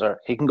absolutely berserk.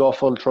 He can go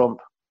full Trump.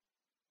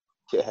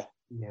 Yeah.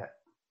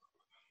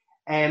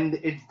 And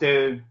it's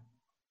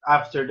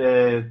after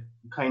the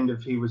kind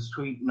of, he was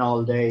tweeting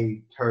all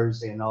day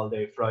Thursday and all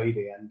day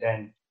Friday, and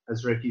then,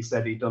 as Ricky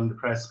said, he'd done the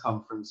press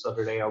conference the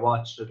other day. I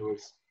watched it. It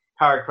was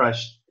car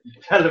crash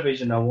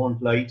television, I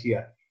won't lie to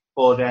you.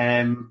 But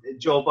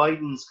Joe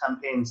Biden's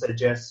campaign said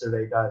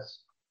yesterday that,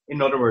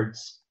 in other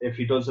words, if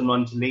he doesn't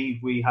want to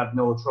leave, we have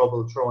no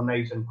trouble throwing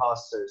out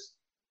imposters.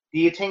 Do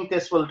you think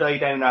this will die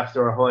down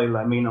after a while?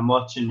 I mean, I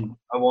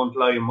won't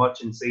lie, I'm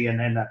watching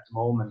CNN at the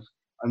moment.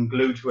 I'm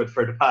glued to it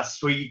for the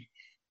past week.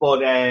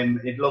 But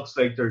it looks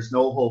like there's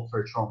no hope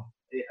for Trump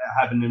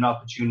having an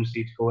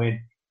opportunity to go in.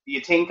 Do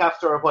you think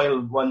after a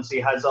while, once he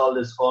has all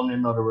this fun,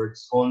 in other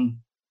words,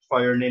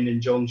 firing in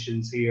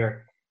injunctions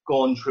here,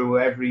 going through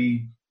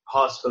every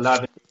possible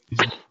avenue to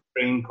the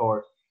Supreme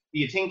Court, do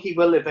you think he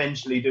will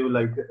eventually do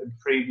like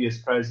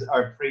previous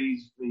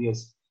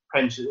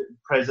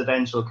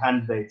presidential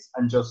candidates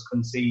and just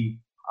concede,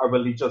 or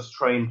will he just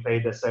try and play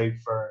this out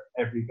for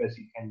every bit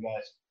he can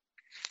get?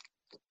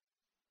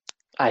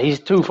 He's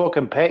too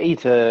fucking petty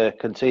to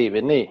conceive,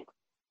 isn't he?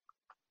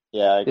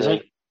 Yeah, I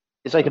agree.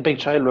 He's like a big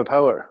child with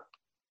power.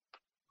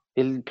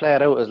 He'll play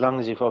it out as long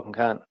as he fucking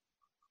can.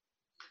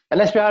 And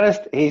let's be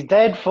honest, he's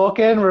dead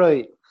fucking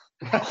right.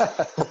 You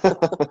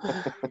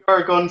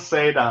were going to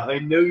say that. I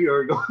knew you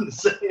were going to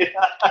say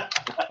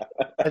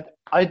that.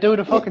 I do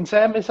the fucking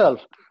same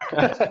myself.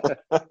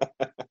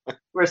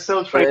 We're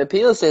still trying. It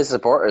appeals to his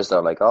supporters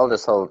though. Like all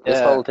this whole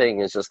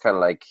thing is just kind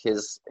of like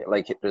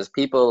there's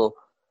people.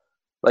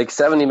 Like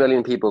 70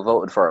 million people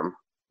voted for him.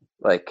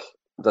 Like,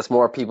 that's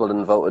more people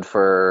than voted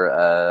for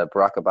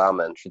Barack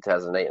Obama in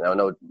 2008. Now, I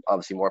know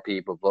obviously more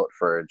people vote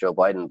for Joe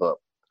Biden, but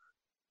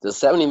there's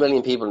 70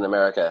 million people in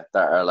America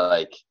that are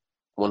like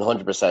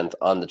 100%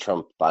 on the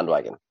Trump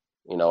bandwagon,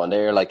 and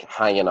they're like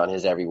hanging on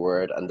his every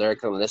word, and they're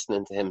kind of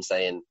listening to him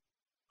saying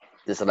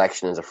this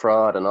election is a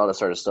fraud and all this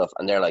sort of stuff.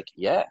 And they're like,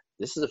 yeah,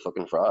 this is a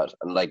fucking fraud.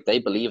 And like, they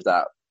believe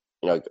that,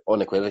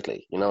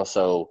 unequivocally,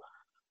 so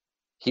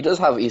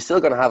he's still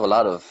going to have a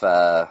lot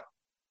of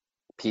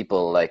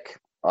people like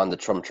on the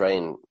Trump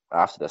train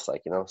after this,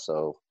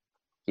 so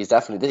he's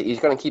going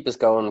to keep us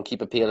going,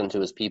 keep appealing to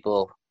his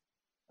people,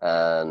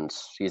 and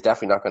he's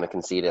definitely not going to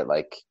concede it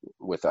like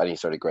with any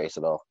sort of grace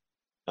at all.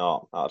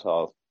 No, not at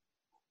all.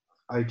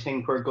 I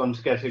think we're going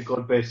to get a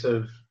good bit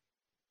of,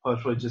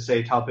 what would you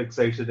say, topics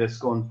out of this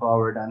going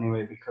forward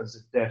anyway, because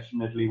it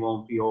definitely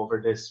won't be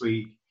over this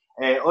week.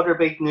 Other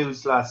big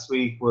news last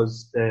week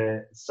was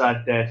the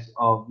sad death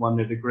of one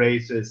of the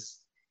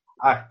greatest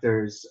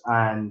actors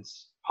and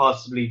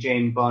possibly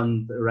James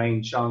Bond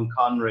around Sean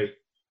Connery.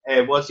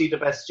 Was he the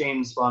best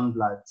James Bond,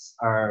 lads,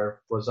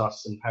 or was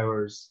Austin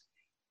Powers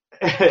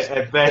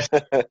a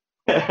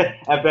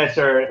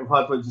better,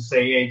 what would you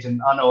say,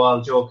 agent? I know,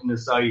 all joking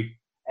aside.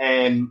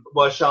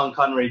 Was Sean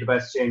Connery the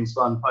best James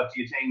Bond? What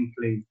do you think,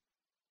 Liam?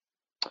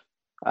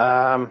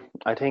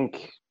 I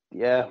think,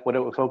 yeah,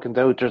 without fucking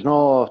doubt, there's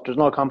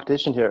no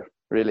competition here,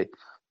 really.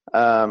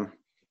 Yeah,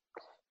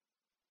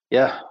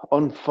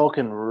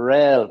 unfucking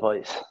real,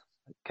 boys.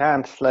 You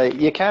can't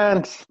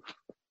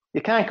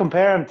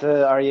compare him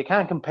to, or you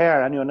can't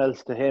compare anyone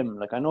else to him.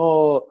 Like, I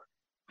know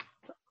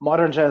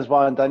modern James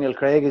Bond, Daniel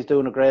Craig is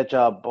doing a great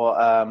job, but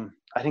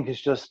I think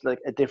it's just like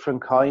a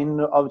different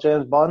kind of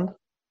James Bond.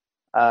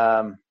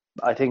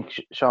 I think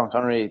Sean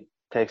Connery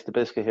takes the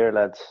biscuit here,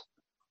 lads.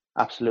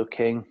 Absolute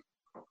king.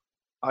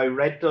 I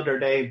read the other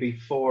day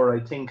before, I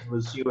think it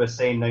was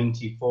USA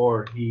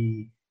 94,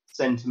 he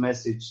sent a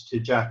message to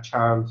Jack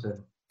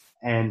Charlton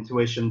and to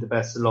wish him the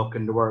best of luck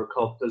in the World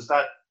Cup. Does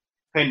that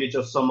kind of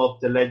just sum up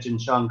the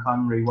legend Sean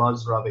Connery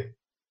was, Robbie?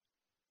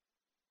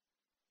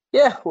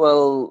 Yeah,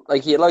 well,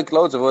 like he had like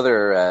loads of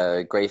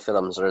other great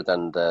films other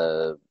than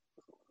the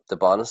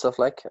Bond and stuff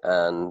like,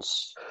 and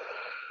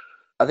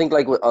I think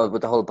like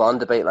with the whole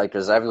Bond debate, like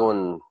there's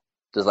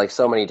like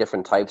so many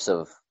different types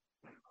of.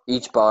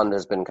 Each Bond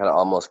has been kind of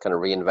almost kind of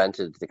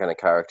reinvented the kind of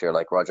character.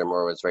 Like Roger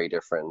Moore was very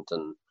different,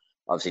 and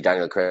obviously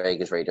Daniel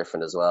Craig is very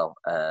different as well.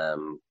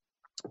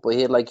 But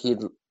he had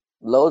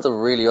loads of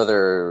really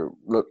other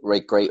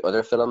great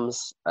other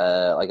films.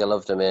 Like I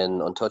loved him in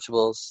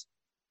Untouchables,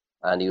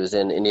 and he was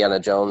in Indiana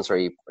Jones where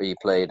he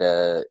played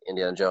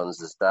Indiana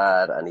Jones'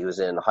 dad, and he was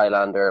in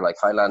Highlander. Like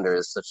Highlander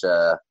is such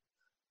a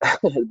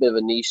bit of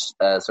a niche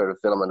sort of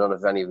film. I don't know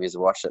if any of you have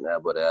watched it now,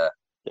 but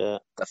yeah,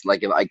 that's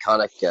like an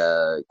iconic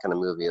kind of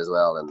movie as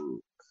well.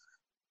 And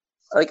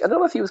like I don't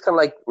know if he was kind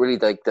of like really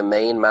like the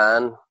main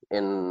man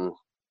in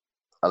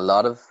a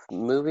lot of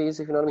movies,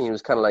 if you know what I mean. He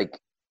was kind of like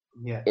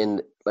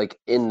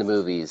in the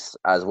movies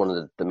as one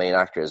of the main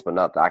actors, but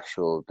not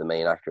the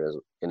main actor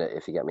in it,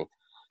 if you get me.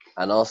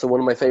 And also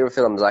one of my favorite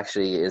films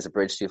actually is A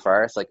Bridge Too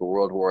Far. It's like a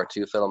World War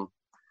II film.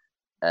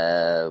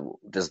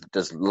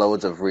 There's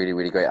loads of really,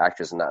 really great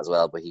actors in that as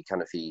well, but he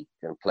kind of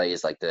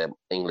plays like the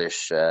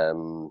English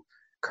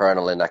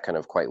colonel in that kind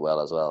of quite well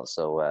as well.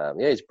 So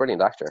yeah, he's a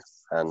brilliant actor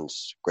and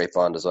great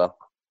Bond as well.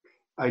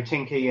 I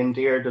think he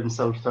endeared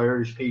himself to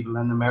Irish people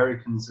and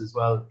Americans as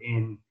well.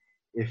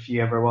 If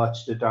you ever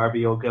watched the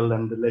Darby O'Gill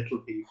and the Little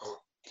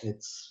People,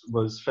 it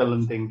was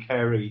filmed in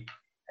Kerry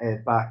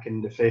back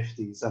in the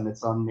 50s, and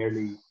it's on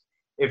nearly,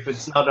 if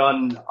it's not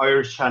on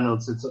Irish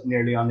channels, it's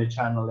nearly on a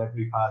channel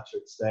every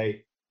Patrick's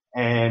Day.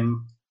 I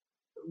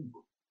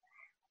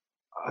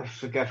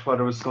forget what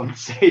I was going to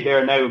say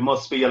there now. It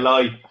must be a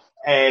lie.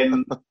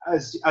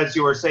 As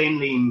you were saying,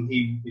 Liam,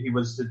 he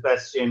was the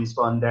best James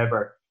Bond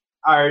ever.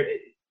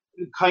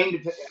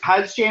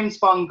 Has James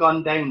Bond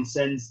gone down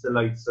since the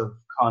likes of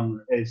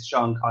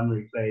Sean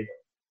Connery played it?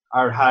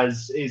 Or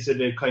is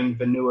it a kind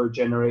of a newer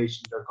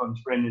generation? They're going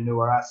to bring a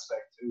newer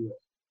aspect to it.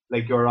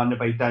 Like you're on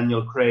about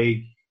Daniel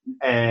Craig,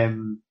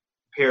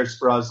 Pierce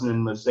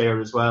Brosnan was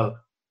there as well.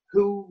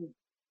 Who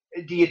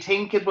do you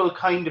think it will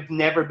kind of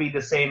never be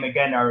the same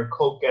again, or it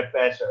could get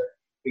better?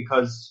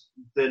 Because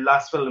the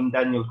last film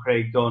Daniel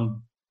Craig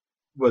done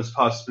was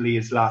possibly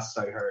his last,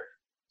 I heard.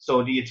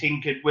 So do you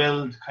think it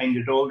will, kind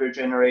of the older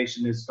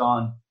generation is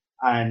gone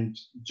and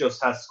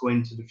just has to go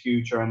into the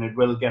future and it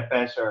will get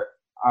better,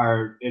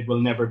 or it will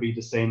never be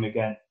the same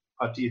again?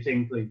 What do you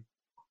think, Lee?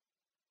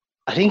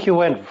 I think you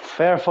went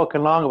fair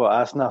fucking long about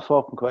asking that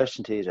fucking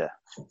question, TJ.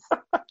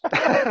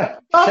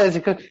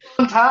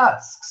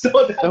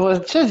 It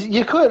was just,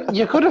 you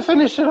could have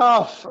finished it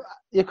off.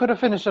 You could have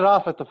finished it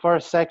off at the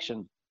first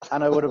section,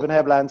 and I would have been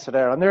able to answer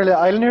there. I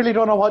nearly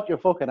don't know what you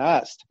fucking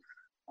asked.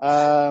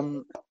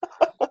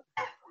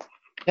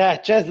 Yeah,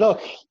 Jez,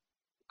 look,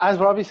 as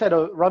Robbie said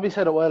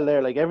it well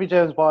there. Like every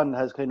James Bond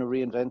has kind of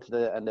reinvented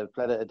it, and they've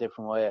played it a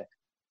different way.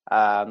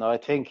 No, I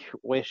think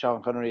with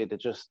Sean Connery, they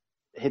just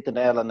hit the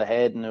nail on the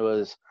head, and it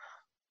was,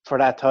 for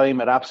that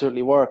time, it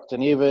absolutely worked.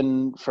 And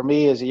even for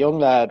me as a young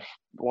lad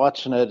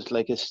watching it,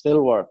 like, it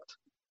still worked.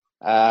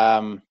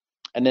 And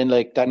then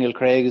like Daniel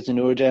Craig is the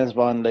newer James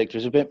Bond, like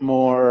there's a bit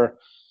more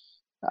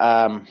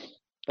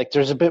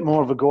there's a bit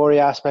more of a gory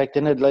aspect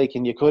in it, like,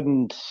 and you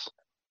couldn't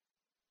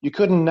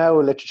now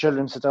let your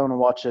children sit down and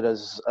watch it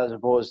as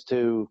opposed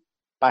to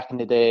back in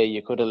the day.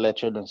 You could have let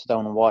children sit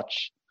down and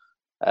watch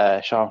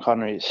Sean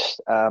Connery's.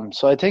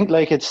 So I think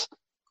like it's,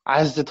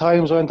 as the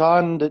times went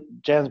on, that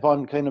James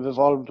Bond kind of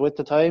evolved with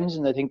the times,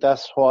 and I think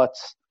that's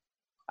what's,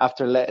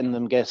 after letting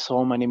them get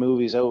so many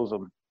movies out of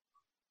them,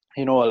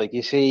 you know, like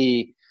you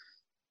see,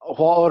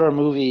 what other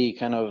movie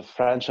kind of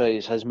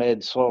franchise has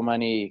made so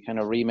many kind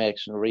of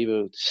remakes and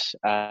reboots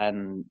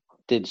and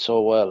did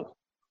so well?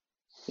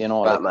 You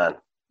know, Batman.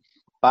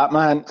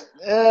 Batman,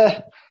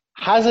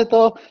 has it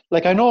though?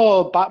 Like, I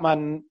know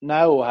Batman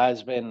now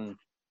has been,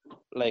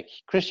 like,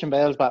 Christian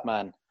Bale's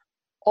Batman,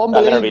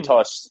 unbelievable.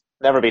 That'll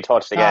never be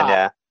touched again.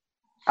 Yeah,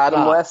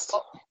 Adam West.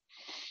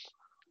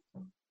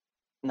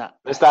 Nah.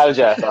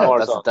 Nostalgia.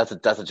 More so. That's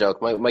a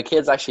joke. My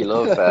kids actually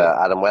love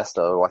Adam West.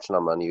 Though, watching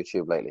him on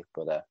YouTube lately.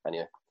 But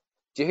anyway,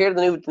 do you hear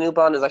the new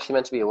Bond is actually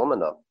meant to be a woman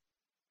though?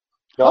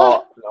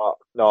 No.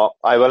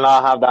 I will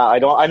not have that. I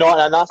know. I'm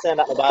not saying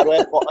that in a bad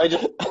way. But I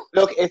just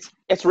look. It's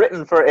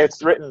written.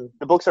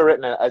 The books are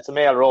written. It's a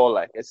male role.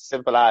 Like it's as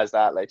simple as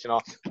that. Like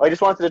I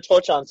just wanted to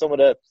touch on some of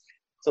the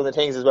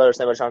things as well.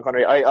 Saying about Sean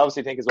Connery. I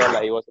obviously think as well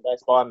that he was the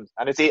best Bond,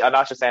 and I'm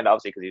not just saying that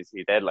obviously because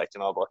he's dead. Like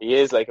but he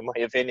is like in my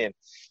opinion.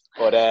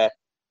 But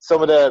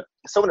some of the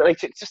like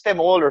just them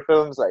older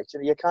films. Like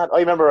you can't. I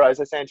remember as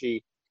I said to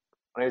you,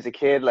 when I was a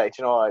kid, like,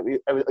 I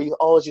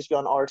always used to be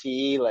on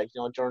RTE, like,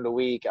 during the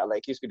week.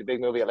 Used to be the big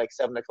movie at like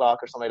 7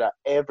 o'clock or something like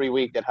that. Every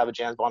week they'd have a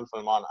James Bond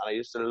film on, and I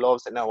used to love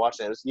sitting down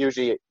watching it. It was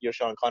usually your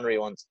Sean Connery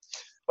ones.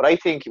 But I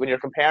think when you're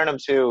comparing them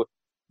to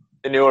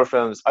the newer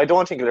films, I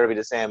don't think it'll ever be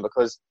the same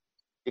because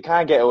you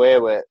can't get away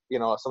with,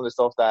 some of the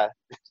stuff that,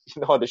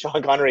 the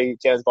Sean Connery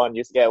James Bond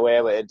used to get away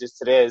with. It just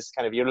today is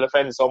kind of, you'll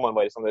offend someone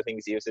by some of the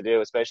things he used to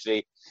do,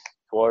 especially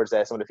towards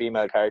some of the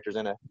female characters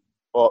in it.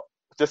 But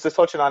just to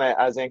touching on it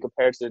as in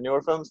compared to the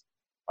newer films,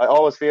 I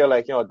always feel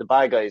like, the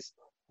bad guys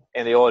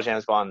in the old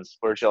James Bonds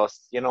were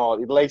just, the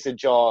likes of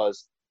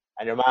Jaws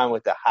and your man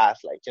with the hat,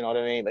 like, you know what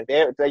I mean?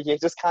 Like, you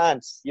just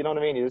can't, you know what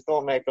I mean? You just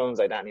don't make films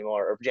like that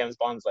anymore, or James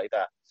Bonds like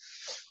that.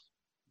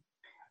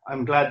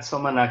 I'm glad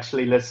someone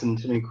actually listened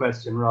to me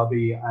question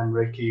Robbie and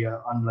Ricky,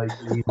 unlike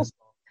Liam.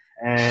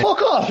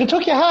 Fuck off! It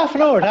took you half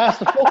an hour to ask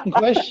the fucking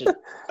question.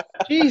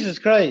 Jesus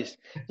Christ.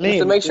 Liam, Just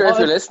to make sure if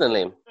you're listening,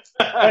 Liam.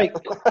 Right.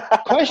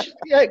 Question.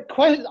 Yeah,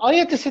 question. I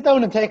had to sit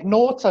down and take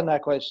notes on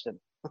that question.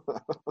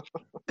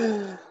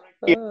 Fucking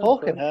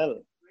hell.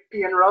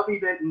 Ricky and Robbie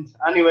didn't.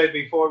 Anyway,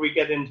 before we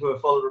get into a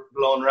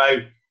full-blown row,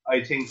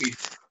 I think we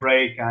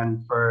break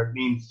and for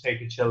Liam to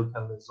take a chill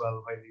pill as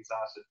well while he's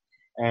at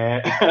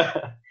it.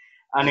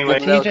 Anyway,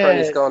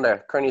 Kearney's going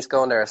there. Kearney's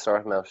going there,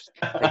 sort him out.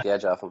 Take the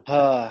edge off him.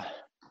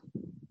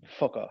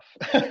 Fuck off.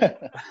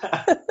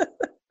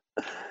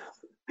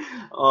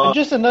 I'm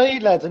just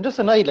annoyed, lads. I'm just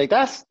annoyed. Like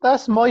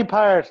that's my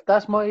part.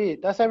 That's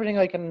everything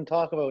I can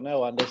talk about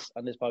now on this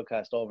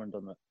podcast. Over and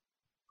done with.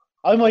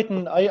 I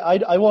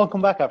won't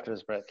come back after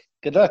this break.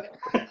 Good luck.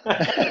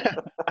 I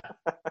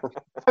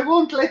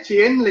won't let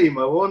you in, Liam.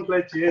 I won't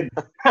let you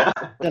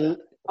in.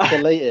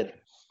 Delighted.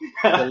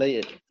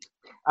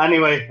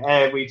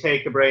 Anyway, we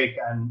take a break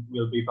and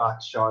we'll be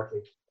back shortly.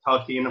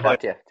 Talk to you in a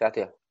bit. Chat to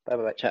you.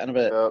 Bye. Chat in a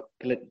bit.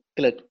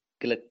 Good.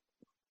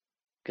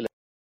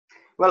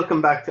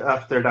 Welcome back to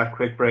after that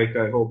quick break.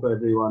 I hope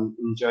everyone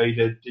enjoyed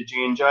it. Did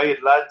you enjoy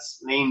it,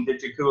 lads? Liam,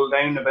 did you cool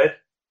down a bit?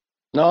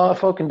 No, I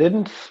fucking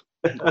didn't.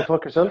 Go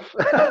fuck yourself.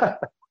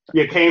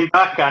 You came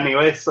back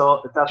anyway,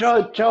 so that's...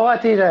 Joe,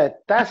 what did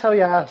that? That's how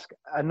you ask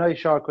a nice,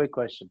 short, quick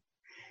question.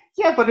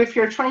 Yeah, but if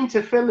you're trying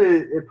to fill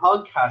a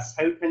podcast,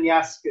 how can you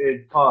ask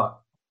a question?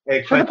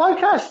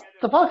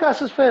 The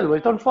podcast is filled.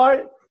 We've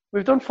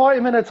done 40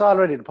 minutes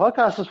already. The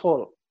podcast is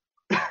full.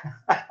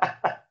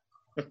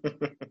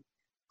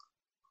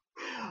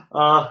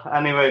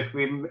 Anyway,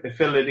 we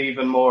fill it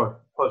even more.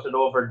 Put it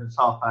over the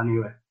top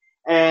anyway.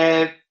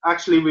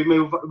 Actually, we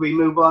move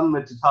on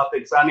with the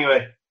topics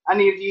anyway.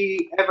 Any of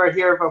you ever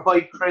hear of a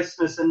White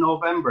Christmas in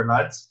November,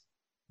 lads?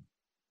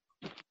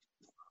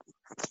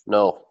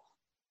 No.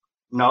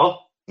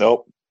 Nope.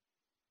 No.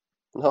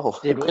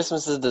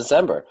 Christmas is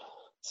December,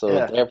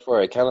 so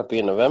therefore it cannot be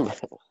in November.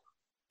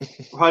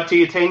 What do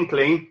you think,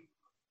 Liam?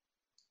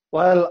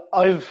 Well,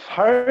 I've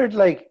heard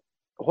like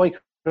White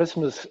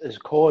Christmas is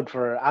code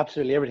for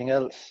absolutely everything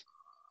else.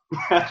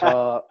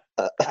 So,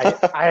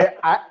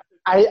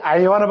 are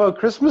you on about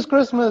Christmas,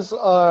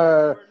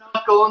 or? We're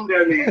not going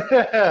there,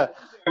 Liam.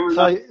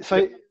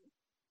 So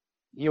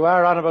you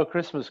are on about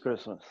Christmas.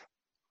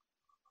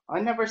 I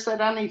never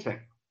said anything.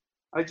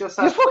 I just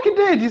asked. You fucking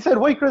did. You said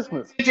White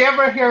Christmas. Did you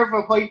ever hear of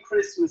a White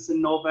Christmas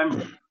in November?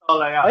 That's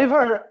all I asked.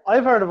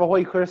 I've heard of a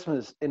White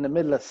Christmas in the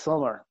middle of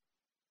summer.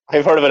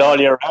 I've heard of it all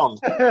year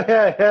round.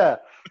 Yeah.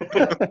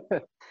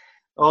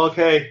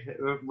 Okay,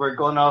 we're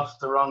going off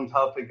the wrong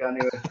topic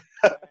anyway.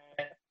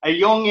 A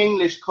young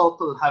English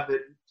couple have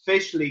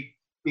officially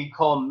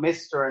become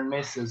Mr. and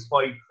Mrs.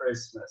 White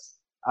Christmas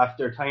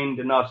after tying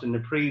the knot in the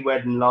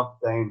pre-wedding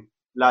lockdown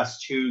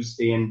last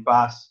Tuesday in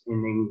Bath in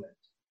England.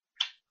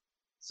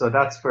 So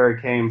that's where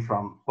it came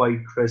from,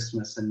 White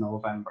Christmas in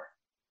November.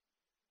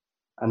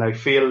 And I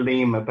feel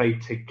Liam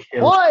about to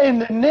kill. What in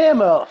the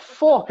name of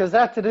fuck has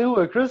that to do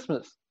with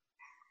Christmas?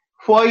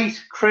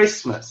 White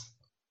Christmas.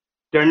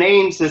 Their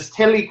names is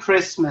Tilly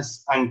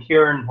Christmas and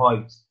Kieran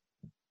White.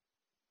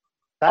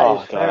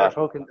 That is fair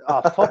fucking.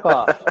 Oh, fuck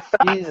off!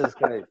 Jesus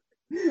Christ.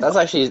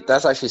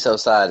 That's actually so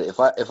sad.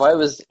 If I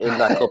was in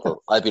that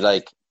couple, I'd be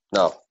like,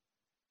 no,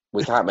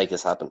 we can't make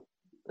this happen.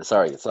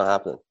 Sorry, it's not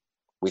happening.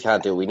 We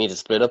can't do it. We need to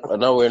split up. I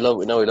know we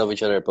love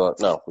each other, but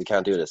no, we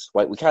can't do this.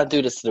 We can't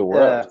do this to the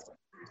world.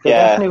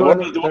 Yeah, the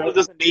world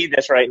doesn't need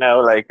this right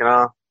now. Like,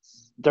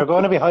 they're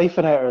going to be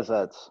hyphenators,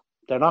 lads.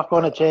 They're not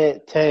going to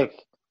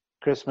take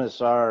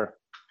Christmas or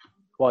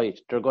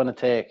White. They're going to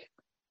take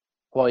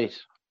White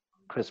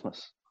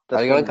Christmas.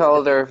 Are you going to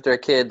call their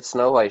kid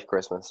Snow White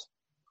Christmas?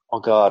 Oh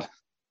God.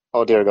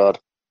 Oh dear God.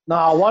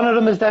 No, one of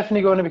them is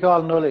definitely going to be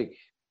called Nullig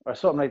or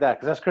something like that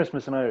because that's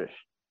Christmas in Irish.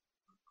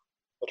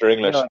 But they're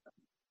English. You know,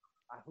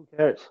 who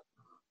cares?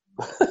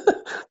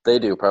 They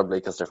do probably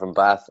because they're from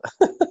Bath.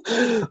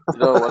 You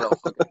know what?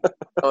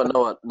 Oh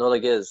no, what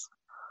Nullig is.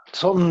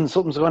 Something's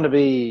going to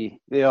be.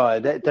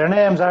 Their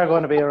names are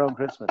going to be around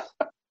Christmas.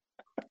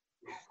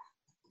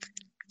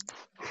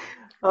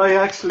 I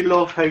actually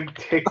love how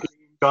thick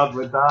you got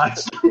with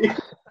that.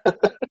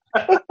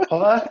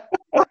 What?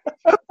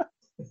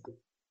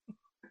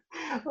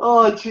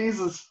 Oh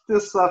Jesus!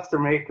 This after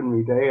making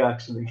me day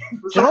actually.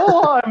 Do you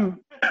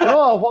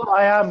know what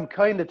I am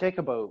kind of thick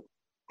about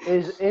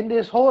is in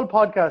this whole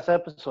podcast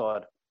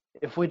episode.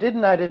 If we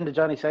didn't add in the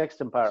Johnny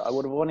Sexton part, I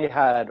would have only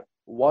had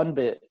one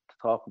bit to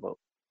talk about.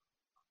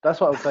 That's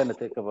what I'm kind of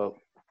thick about.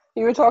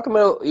 You were talking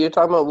about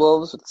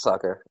Wolves with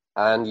soccer,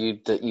 and you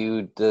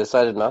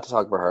decided not to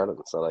talk about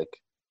hurling. So like,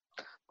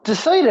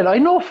 Decided? I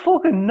know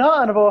fucking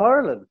nothing about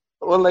hurling.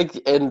 well, like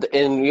in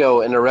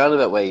a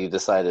roundabout way, you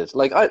decided.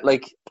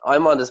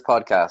 I'm on this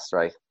podcast,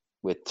 right,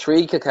 with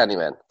three Kilkenny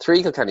men,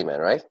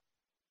 right,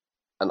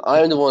 and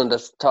I'm the one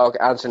that's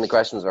answering the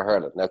questions about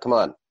hurling. Now, come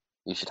on,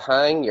 you should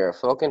hang your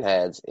fucking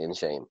heads in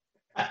shame.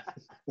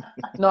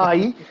 No,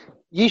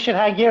 you should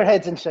hang your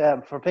heads in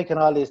shame for picking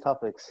all these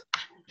topics.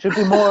 Should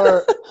be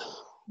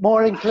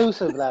more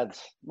inclusive,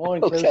 lads. More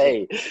inclusive.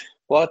 Okay,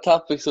 what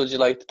topics would you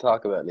like to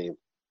talk about, Liam?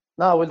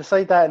 No, we'll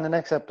decide that in the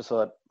next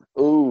episode.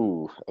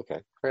 Ooh,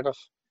 okay, fair enough.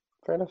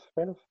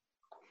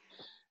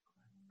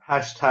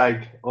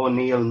 Hashtag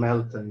O'Neill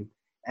melting.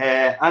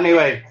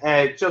 Anyway,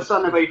 just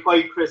on about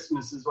White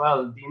Christmas as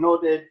well. Do you know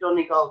the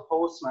Donegal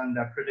postman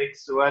that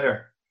predicts the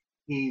weather?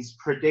 He's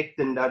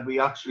predicting that we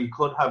actually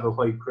could have a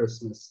White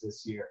Christmas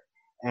this year.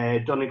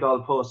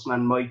 Donegal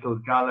postman Michael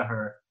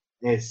Gallagher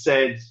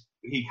said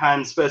he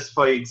can't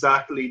specify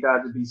exactly that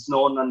it'll be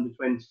snowing on the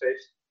 25th,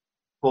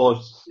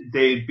 but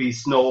there'd be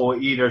snow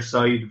either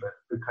side of it,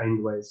 the kind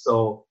of way.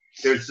 So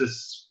there's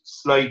this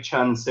slight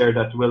chance there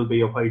that there will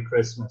be a White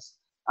Christmas.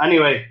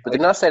 Anyway. But they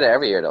not say that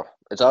every year, though.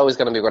 It's always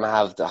going to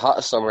have the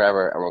hottest summer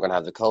ever, and we're going to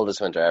have the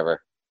coldest winter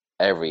ever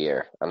every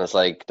year. And it's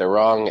like they're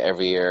wrong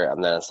every year,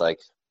 and then it's like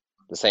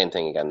the same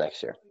thing again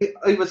next year.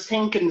 I was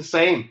thinking the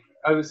same.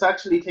 I was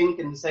actually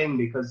thinking the same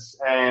because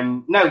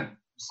now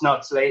it's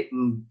not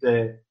slating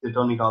the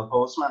Donegal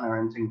postman or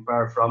anything,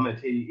 far from it.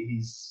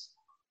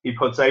 He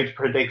puts out a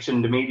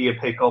prediction, the media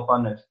pick up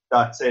on it.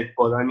 That's it.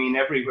 But I mean,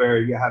 everywhere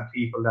you have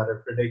people that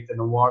are predicting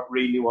a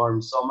really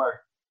warm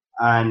summer,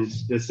 and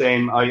the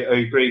same. I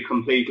agree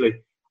completely.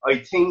 I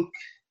think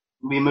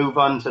we move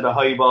on to the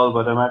high ball,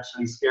 but I'm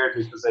actually scared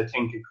because I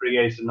think it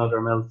creates another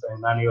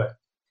meltdown anyway.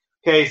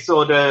 Okay,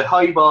 so the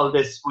high ball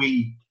this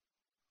week.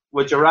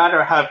 Would you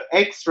rather have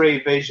X-ray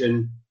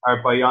vision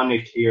or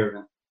bionic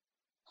hearing?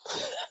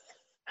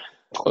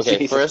 Okay,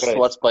 Jesus first, Christ.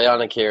 what's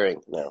bionic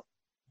hearing now?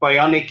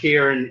 Bionic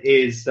hearing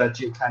is that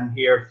you can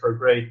hear for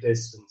great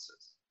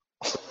distances.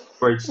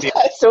 That's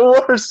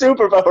the worst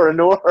superpower in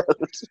the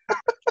world.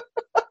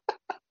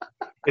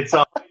 It's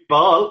a high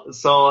ball,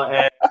 so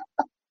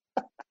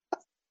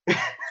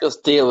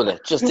Just deal with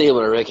it,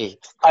 Ricky.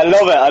 I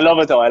love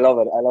it though. I love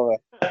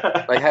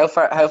it. Like how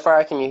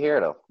far can you hear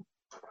though?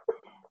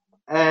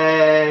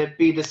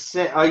 be the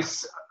same.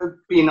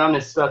 Being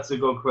honest, that's a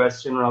good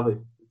question, Robbie.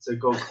 It's a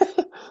good.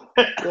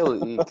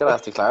 You're gonna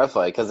have to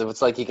clarify because if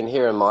it's like you can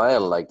hear a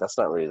mile, like that's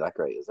not really that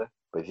great, is it?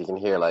 But if you can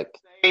hear like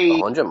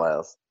 100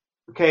 miles.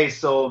 Okay,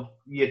 so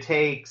you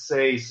take,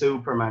 say,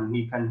 Superman.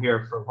 He can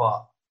hear for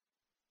what?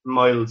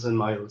 Miles and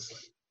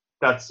miles.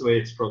 That's the way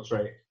it's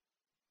portrayed.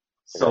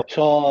 So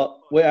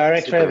with our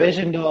X-ray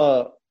vision,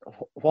 though,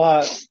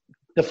 what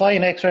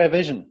define X-ray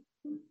vision?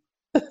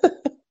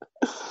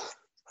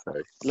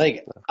 Sorry.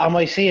 Like, am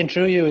I seeing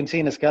through you and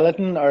seeing a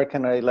skeleton, or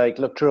can I like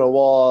look through a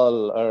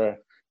wall, or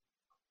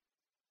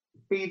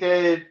be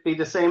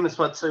the same as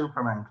what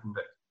Superman can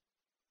do.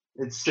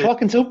 It's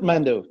fucking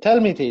Superman do? Tell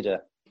me, TJ.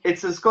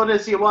 It's as good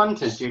as you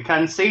want it. You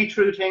can see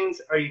through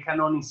things, or you can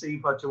only see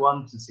what you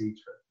want to see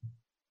through.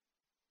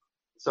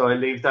 So I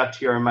leave that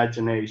to your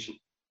imagination.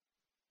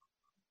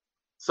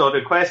 So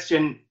the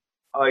question,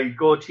 I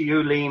go to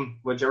you, Liam.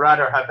 Would you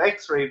rather have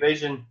X-ray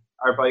vision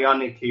or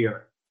bionic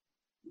hearing?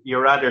 You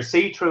rather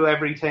see through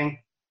everything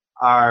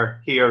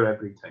or hear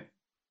everything?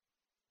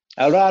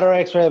 I'd rather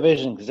X-ray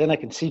vision because then I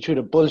can see through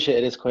the bullshit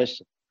of this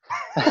question.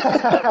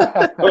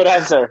 Good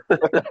answer.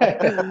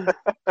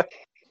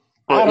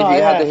 Well, if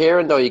you had the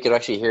hearing, though, you could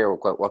actually hear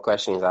what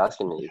question he's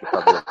asking you. You could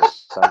probably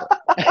understand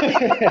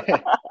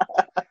it.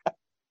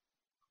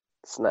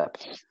 Snap.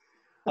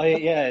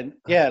 Like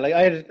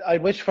I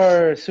wish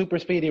for super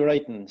speedy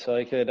writing so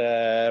I could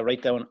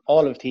write down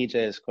all of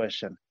TJ's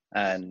question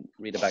and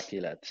read it back to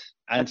you, lads.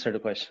 Answer the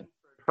question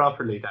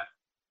properly, then.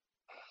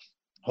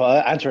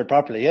 Well, answer it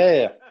properly.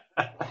 Yeah.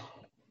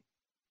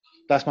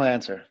 That's my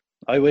answer.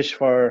 I wish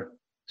for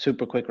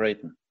super quick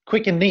writing,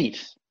 quick and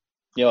neat.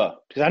 Yeah,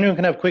 because anyone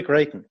can have quick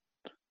writing.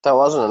 That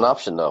wasn't an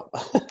option, though.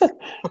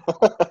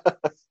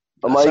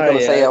 Am I going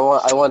to say I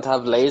want to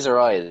have laser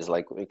eyes?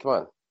 Like, come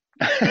on.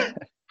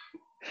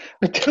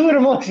 The two of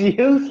the most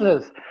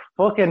useless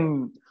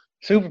fucking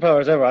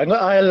superpowers ever.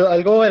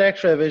 I'll go with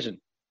X-ray vision.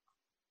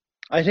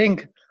 I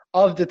think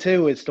of the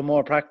two, it's the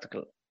more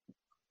practical.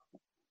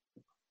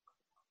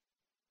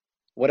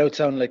 Without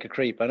sounding like a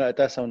creep. I know it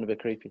does sound a bit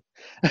creepy.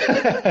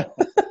 It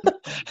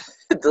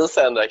does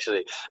sound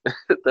actually.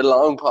 The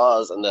long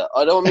pause and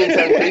I don't mean to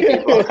sound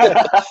creepy, but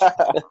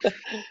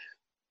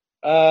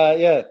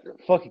yeah.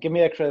 Fuck it, give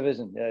me X-ray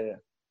vision. Yeah.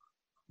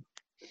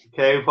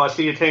 Okay, what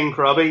do you think,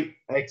 Robbie?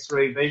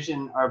 X-ray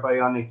vision or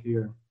bionic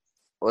ear?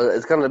 well,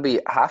 it's gonna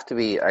have to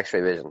be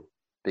X-ray vision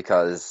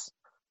because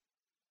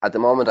at the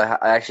moment I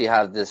actually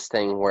have this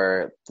thing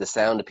where the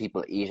sound of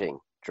people eating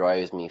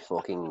drives me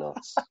fucking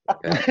nuts.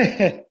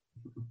 Okay?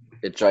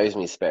 It drives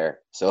me spare.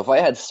 So if I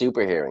had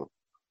super hearing,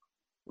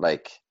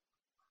 like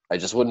I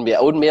wouldn't be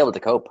able to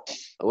cope.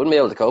 I wouldn't be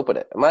able to cope with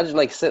it. Imagine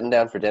like sitting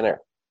down for dinner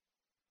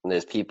and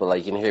there's people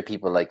like you can hear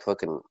people like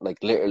fucking like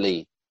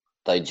literally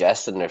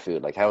digesting their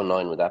food. Like how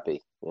annoying would that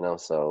be? You know,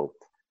 so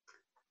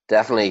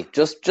definitely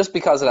just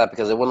because of that,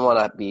 because I wouldn't want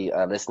to be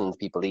listening to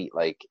people eat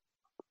like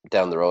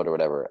down the road or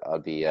whatever.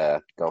 I'd be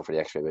going for the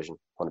X-ray vision,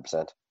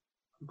 100%.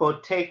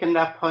 But taking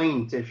that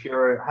point, if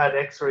you had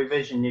X-ray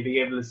vision, you'd be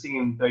able to see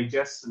them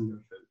digesting their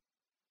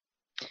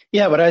food.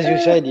 Yeah, but as you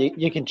said,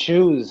 you can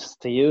choose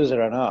to use it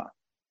or not.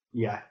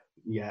 Yeah.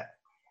 You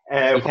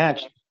can't.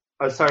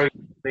 Oh, sorry.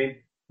 Lee.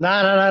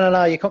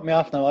 No. You cut me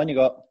off now. On you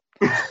go.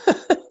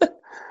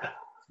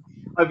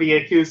 I'll be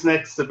accused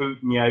next of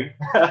booting you out.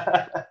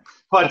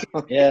 What?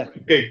 Yeah.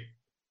 Okay.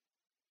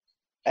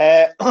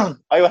 I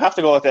would have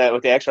to go with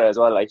the X-ray as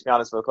well, like, to be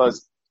honest,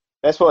 because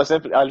I'll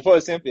put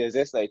it simply as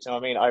this, like, you know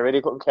what I mean? I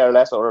really couldn't care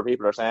less what other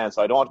people are saying,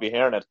 so I don't want to be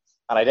hearing it.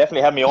 And I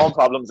definitely have my own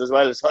problems as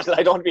well, so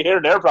I don't want to be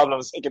hearing their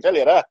problems, I can tell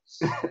you that.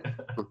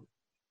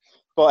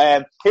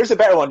 But here's a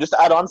better one, just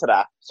to add on to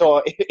that.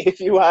 So if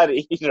you had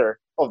either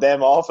of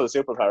them awful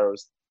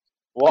superpowers,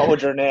 what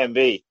would your name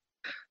be?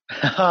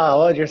 What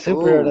would your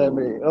superhero name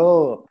be?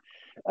 Oh.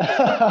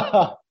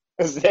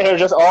 Because they're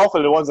just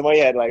awful, the ones in my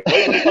head. Like,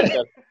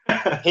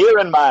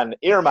 Hearing Man,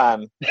 Ear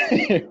Man.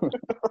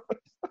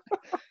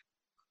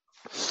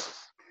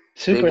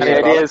 Super Any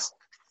ideas?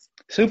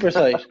 Super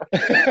sight.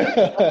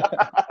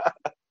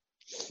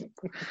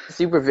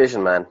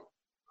 Supervision, man.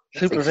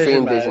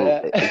 Supervision, Extreme vision.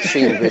 man, yeah.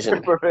 Extreme vision.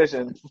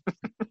 Supervision.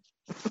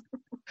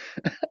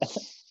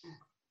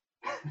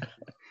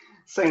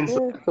 Saying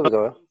Yeah, could we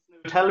go?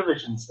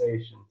 television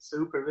station.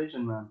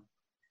 Supervision, man.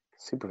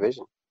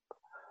 Supervision.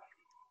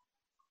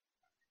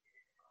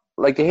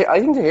 Like I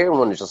think the hearing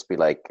one would just be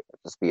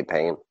a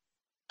pain.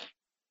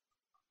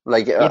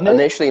 Like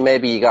initially,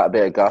 maybe you got a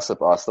bit of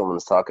gossip or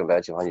someone's talking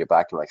about you on your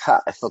back and like,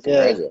 ha, I fucking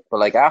heard you. But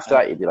like after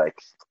that, you'd be like,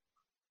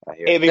 I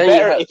hear. It'd be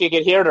better if you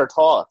could hear their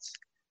thoughts.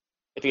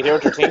 If you could hear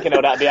what they're thinking,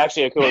 that'd be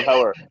actually a cool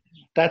power.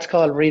 That's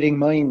called reading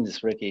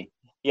minds, Ricky.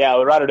 Yeah, I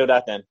would rather do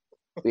that then.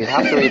 You'd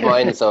have to read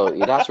minds, so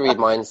you'd have to read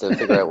minds to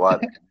figure out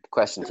what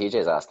question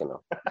TJ's asking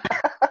though.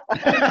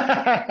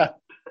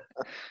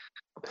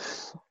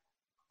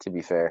 To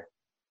be fair.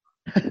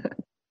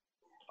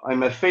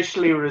 I'm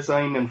officially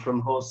resigning from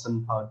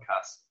hosting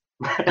podcasts.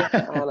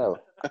 I don't know.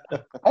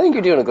 I think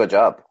you're doing a good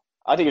job.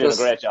 I think you're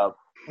doing a great job.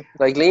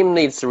 Like Liam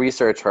needs to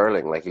research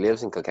hurling. Like he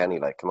lives in Kilkenny.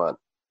 Like, come on.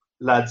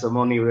 Lads, I'm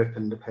only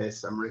ripping the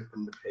piss. I'm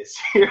ripping the piss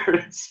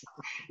here.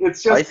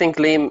 It's just. I think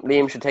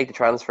Liam should take the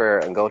transfer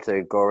and go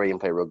to Gorey and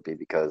play rugby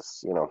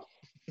because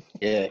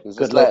yeah, he's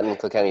good just luck. letting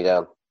Kilkenny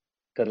down.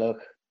 Good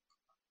luck.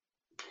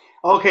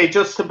 Okay,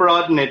 just to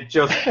broaden it,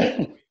 just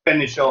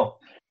finish up.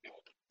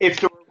 If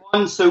there were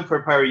one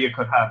superpower you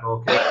could have,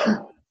 okay,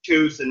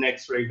 choose the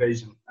X-ray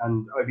vision,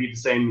 and I'd be the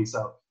same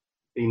myself,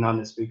 being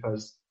honest,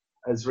 because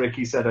as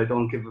Ricky said, I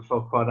don't give a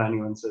fuck what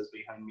anyone says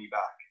behind me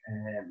back,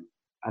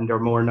 and they're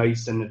more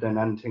nice in it than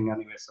anything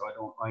anyway, so I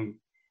don't mind.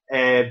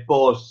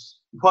 But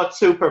what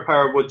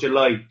superpower would you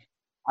like,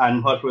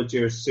 and what would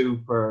your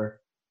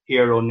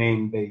superhero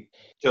name be?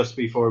 Just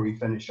before we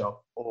finish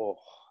up. Oh,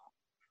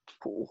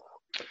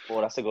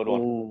 that's a good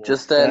one. Ooh,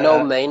 Just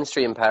no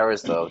mainstream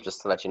powers though.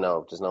 Just to let you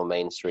know, there's no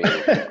mainstream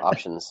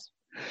options.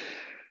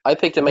 I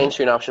picked a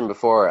mainstream option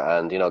before,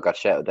 and got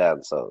shouted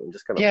down. So I'm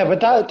just gonna. Yeah,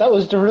 but that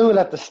was the rule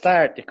at the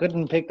start. You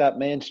couldn't pick that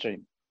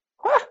mainstream.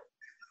 What?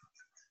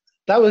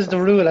 That was the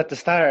rule at the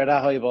start of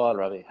that high ball,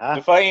 Robbie. Huh?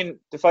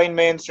 Define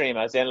mainstream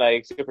as in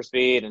like super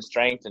speed and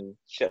strength and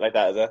shit like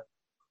that, is it?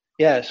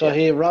 Yeah, so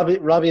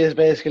Robbie is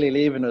basically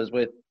leaving us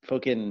with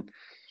fucking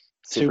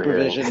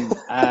supervision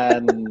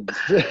and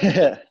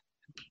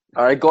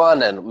All right, go on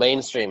then.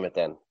 Mainstream it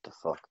then. The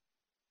fuck,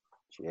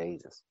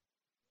 Jesus.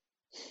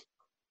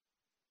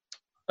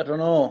 I don't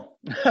know.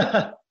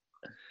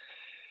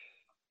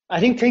 I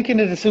think thinking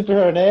of the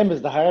superhero name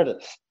is the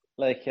hardest.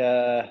 Like,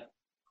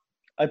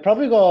 I'd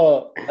probably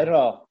go, I don't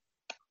know,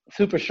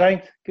 super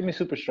strength. Give me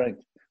super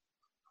strength.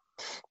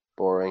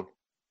 Boring.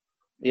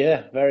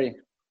 Yeah, very.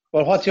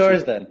 Well, what's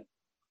yours then?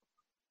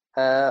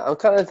 I'm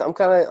kind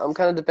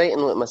of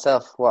debating with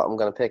myself what I'm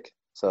gonna pick.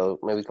 So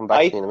maybe come back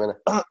to me in a minute.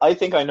 I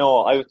think I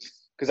know.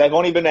 Because I've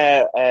only been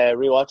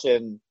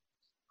rewatching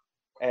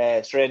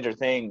Stranger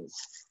Things.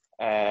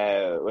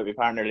 with my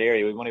partner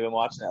Leary. We've only been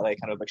watching it like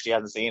kind of like she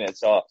hasn't seen it.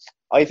 So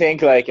I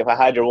think like if I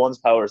had your one's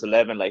powers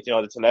 11, like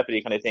the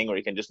telepathy kind of thing where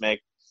you can just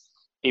make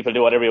people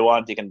do whatever you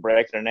want. You can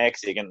break their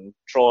necks. You can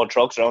throw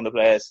trucks around the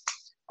place.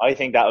 I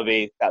think that would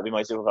be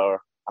my superpower.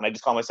 And I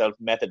just call myself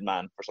Method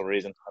Man for some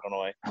reason. I don't know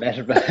why.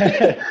 Method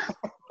Man.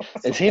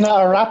 Is he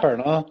not a rapper?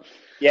 No.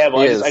 Yeah,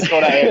 but I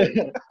throw that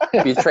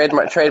in. Be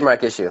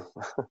trademark issue.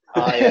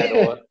 Oh yeah,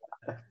 no.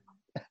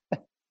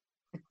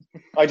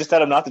 I just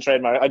tell him not to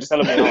trademark. I just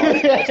tell him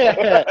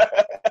no.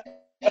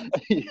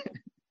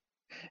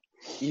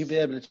 You'd be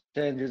able to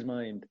change his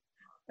mind.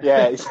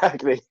 Yeah,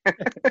 exactly.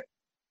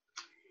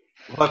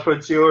 What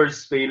would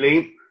yours be,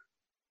 Liam?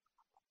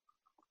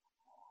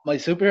 My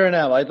superhero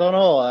now, I don't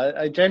know.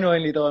 I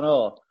genuinely don't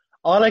know.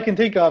 All I can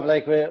think of,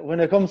 like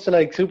when it comes to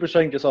like super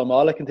strength or something,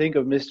 all I can think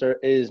of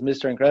is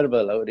Mr.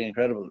 Incredible out of The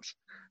Incredibles.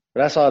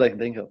 But that's all I can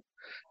think of.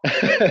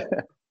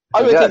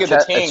 I would think of the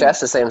Thing. A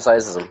chest the same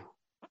size as him.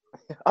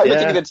 I would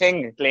think of the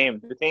Thing, Liam.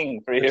 The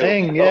Thing for you. The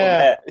Thing,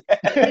 yeah.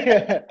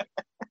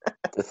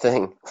 The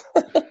Thing.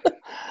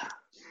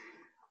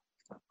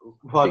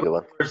 What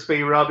would yours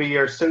be, Robbie?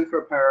 Your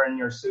superpower and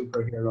your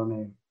superhero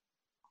name?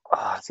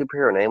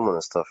 Superhero name one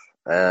is tough.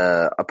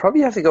 I'll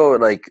probably have to go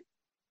with like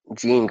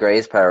Jean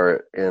Grey's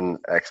power in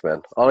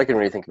X-Men. All I can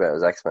really think about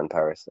is X-Men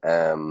powers.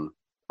 The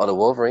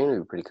Wolverine would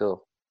be pretty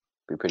cool.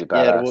 Be pretty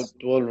badass. Yeah,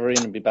 the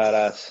Wolverine would be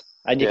badass.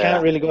 And you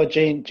can't really go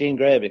Jean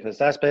Grey because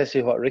that's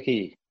basically what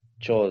Ricky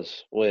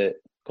chose with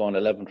going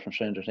 11 from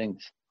Stranger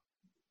Things.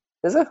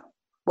 Is it?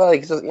 Well,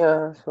 I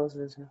suppose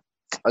it is. Yeah.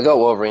 I'll go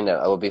Wolverine now.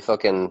 I will be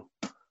fucking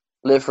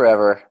live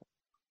forever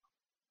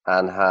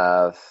and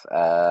have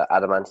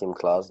adamantium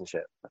claws and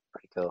shit. That's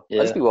pretty cool. Yeah.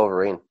 I'll just be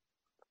Wolverine.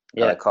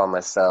 Yeah. I call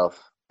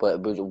myself, but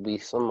it will be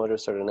some other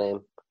sort of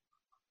name.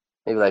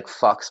 Maybe like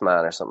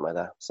Foxman or something like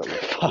that.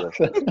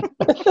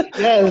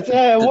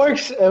 Yeah, it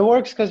works. It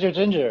works because you're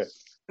ginger.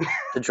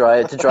 To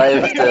drive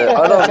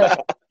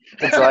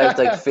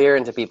like fear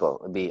into people.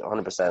 It'd be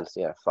 100%.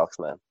 Yeah,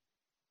 Foxman.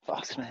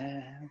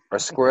 Foxman. Or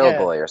Squirrel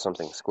Boy or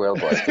something. Squirrel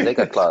Boy. They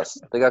got claws.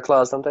 They got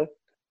claws, don't they?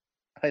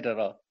 I don't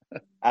know.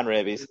 And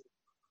rabies.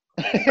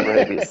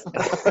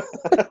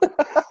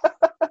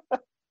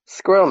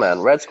 Squirrel Man,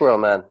 Red Squirrel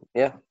Man.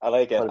 Yeah, I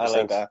like it. 100%. I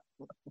like that.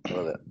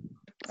 Love it.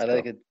 I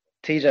like it.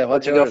 TJ,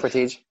 what'd you go for,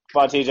 TJ?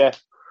 Come on, TJ.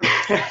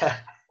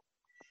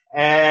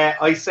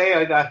 I say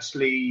I'd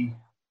actually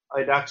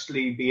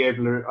be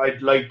able to.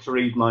 I'd like to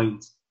read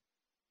minds.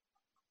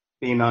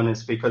 Being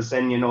honest, because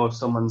then you know if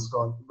someone's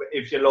going.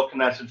 If you're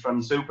looking at it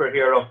from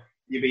superhero,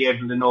 you'll be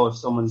able to know if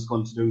someone's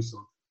going to do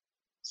something.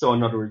 So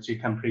in other words, you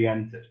can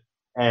preempt it.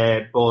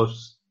 But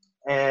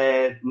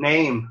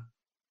name.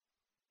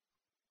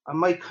 I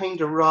might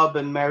kind of rob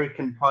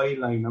American Pie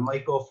line. I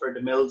might go for the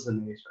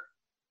Millsinator.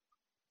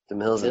 The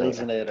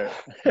Millsinator.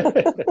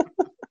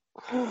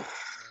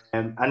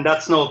 And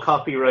that's no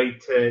copyright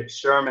to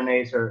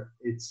Shermanator.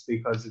 It's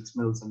because it's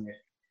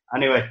Millsinator.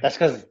 Anyway, that's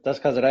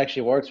because it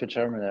actually works with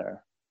Shermanator.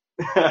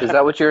 Is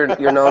that what you're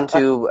known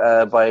to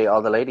by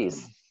all the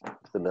ladies?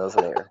 The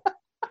Millsinator.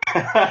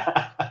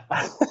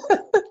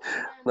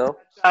 No.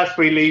 As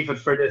we leave it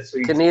for this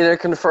week. Can neither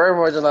confirm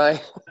or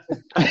deny.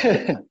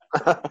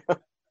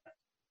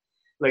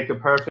 Like a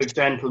perfect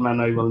gentleman,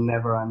 I will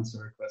never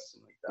answer a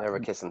question like that. Never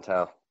kiss and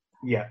tell.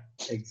 Yeah,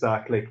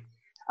 exactly.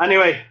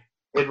 Anyway,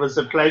 it was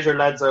a pleasure,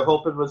 lads. I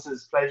hope it was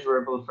as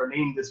pleasurable for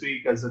Liam this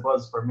week as it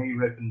was for me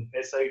ripping the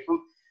piss out of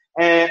him.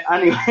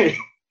 Anyway,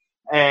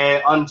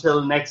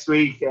 until next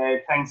week,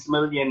 thanks a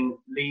million,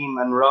 Liam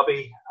and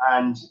Robbie,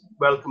 and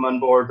welcome on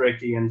board,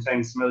 Ricky, and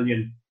thanks a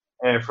million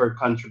for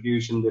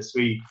contribution this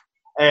week.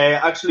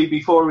 Actually,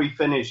 before we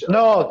finish...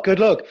 No, good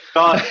luck.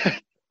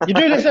 You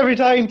do this every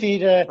time,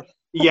 TJ.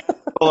 Yeah,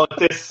 but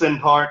this is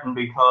important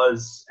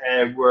because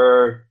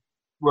we're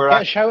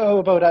Get a shout out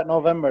about that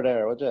November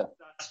there, would you?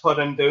 That's what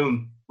I'm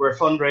doing. We're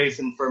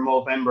fundraising for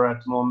Movember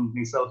at the moment.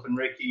 Myself and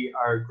Ricky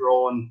are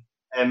growing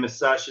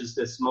moustaches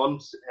this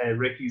month.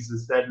 Ricky's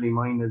is deadly,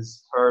 mine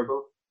is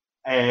terrible.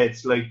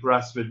 It's like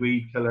grass with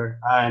weed killer.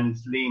 And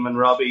Liam and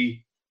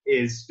Robbie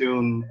is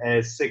doing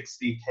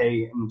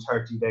 60k in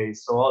 30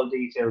 days. So all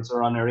details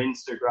are on our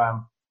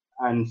Instagram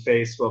and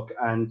Facebook,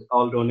 and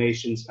all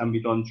donations can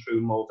be done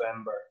through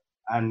Movember.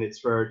 And it's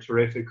for a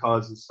terrific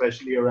cause,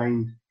 especially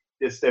around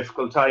this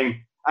difficult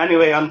time.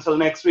 Anyway, until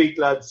next week,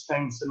 lads,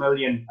 thanks a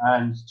million,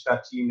 and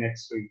chat to you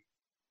next week.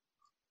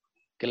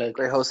 Good luck.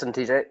 Great hosting,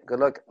 TJ. Good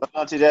luck. Come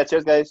on, TJ.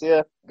 Cheers, guys. See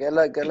ya. Good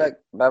luck. Bye.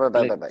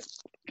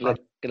 Good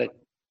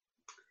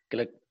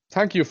luck.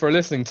 Thank you for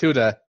listening to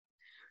the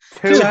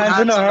Two Hands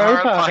on the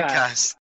Hurl podcast.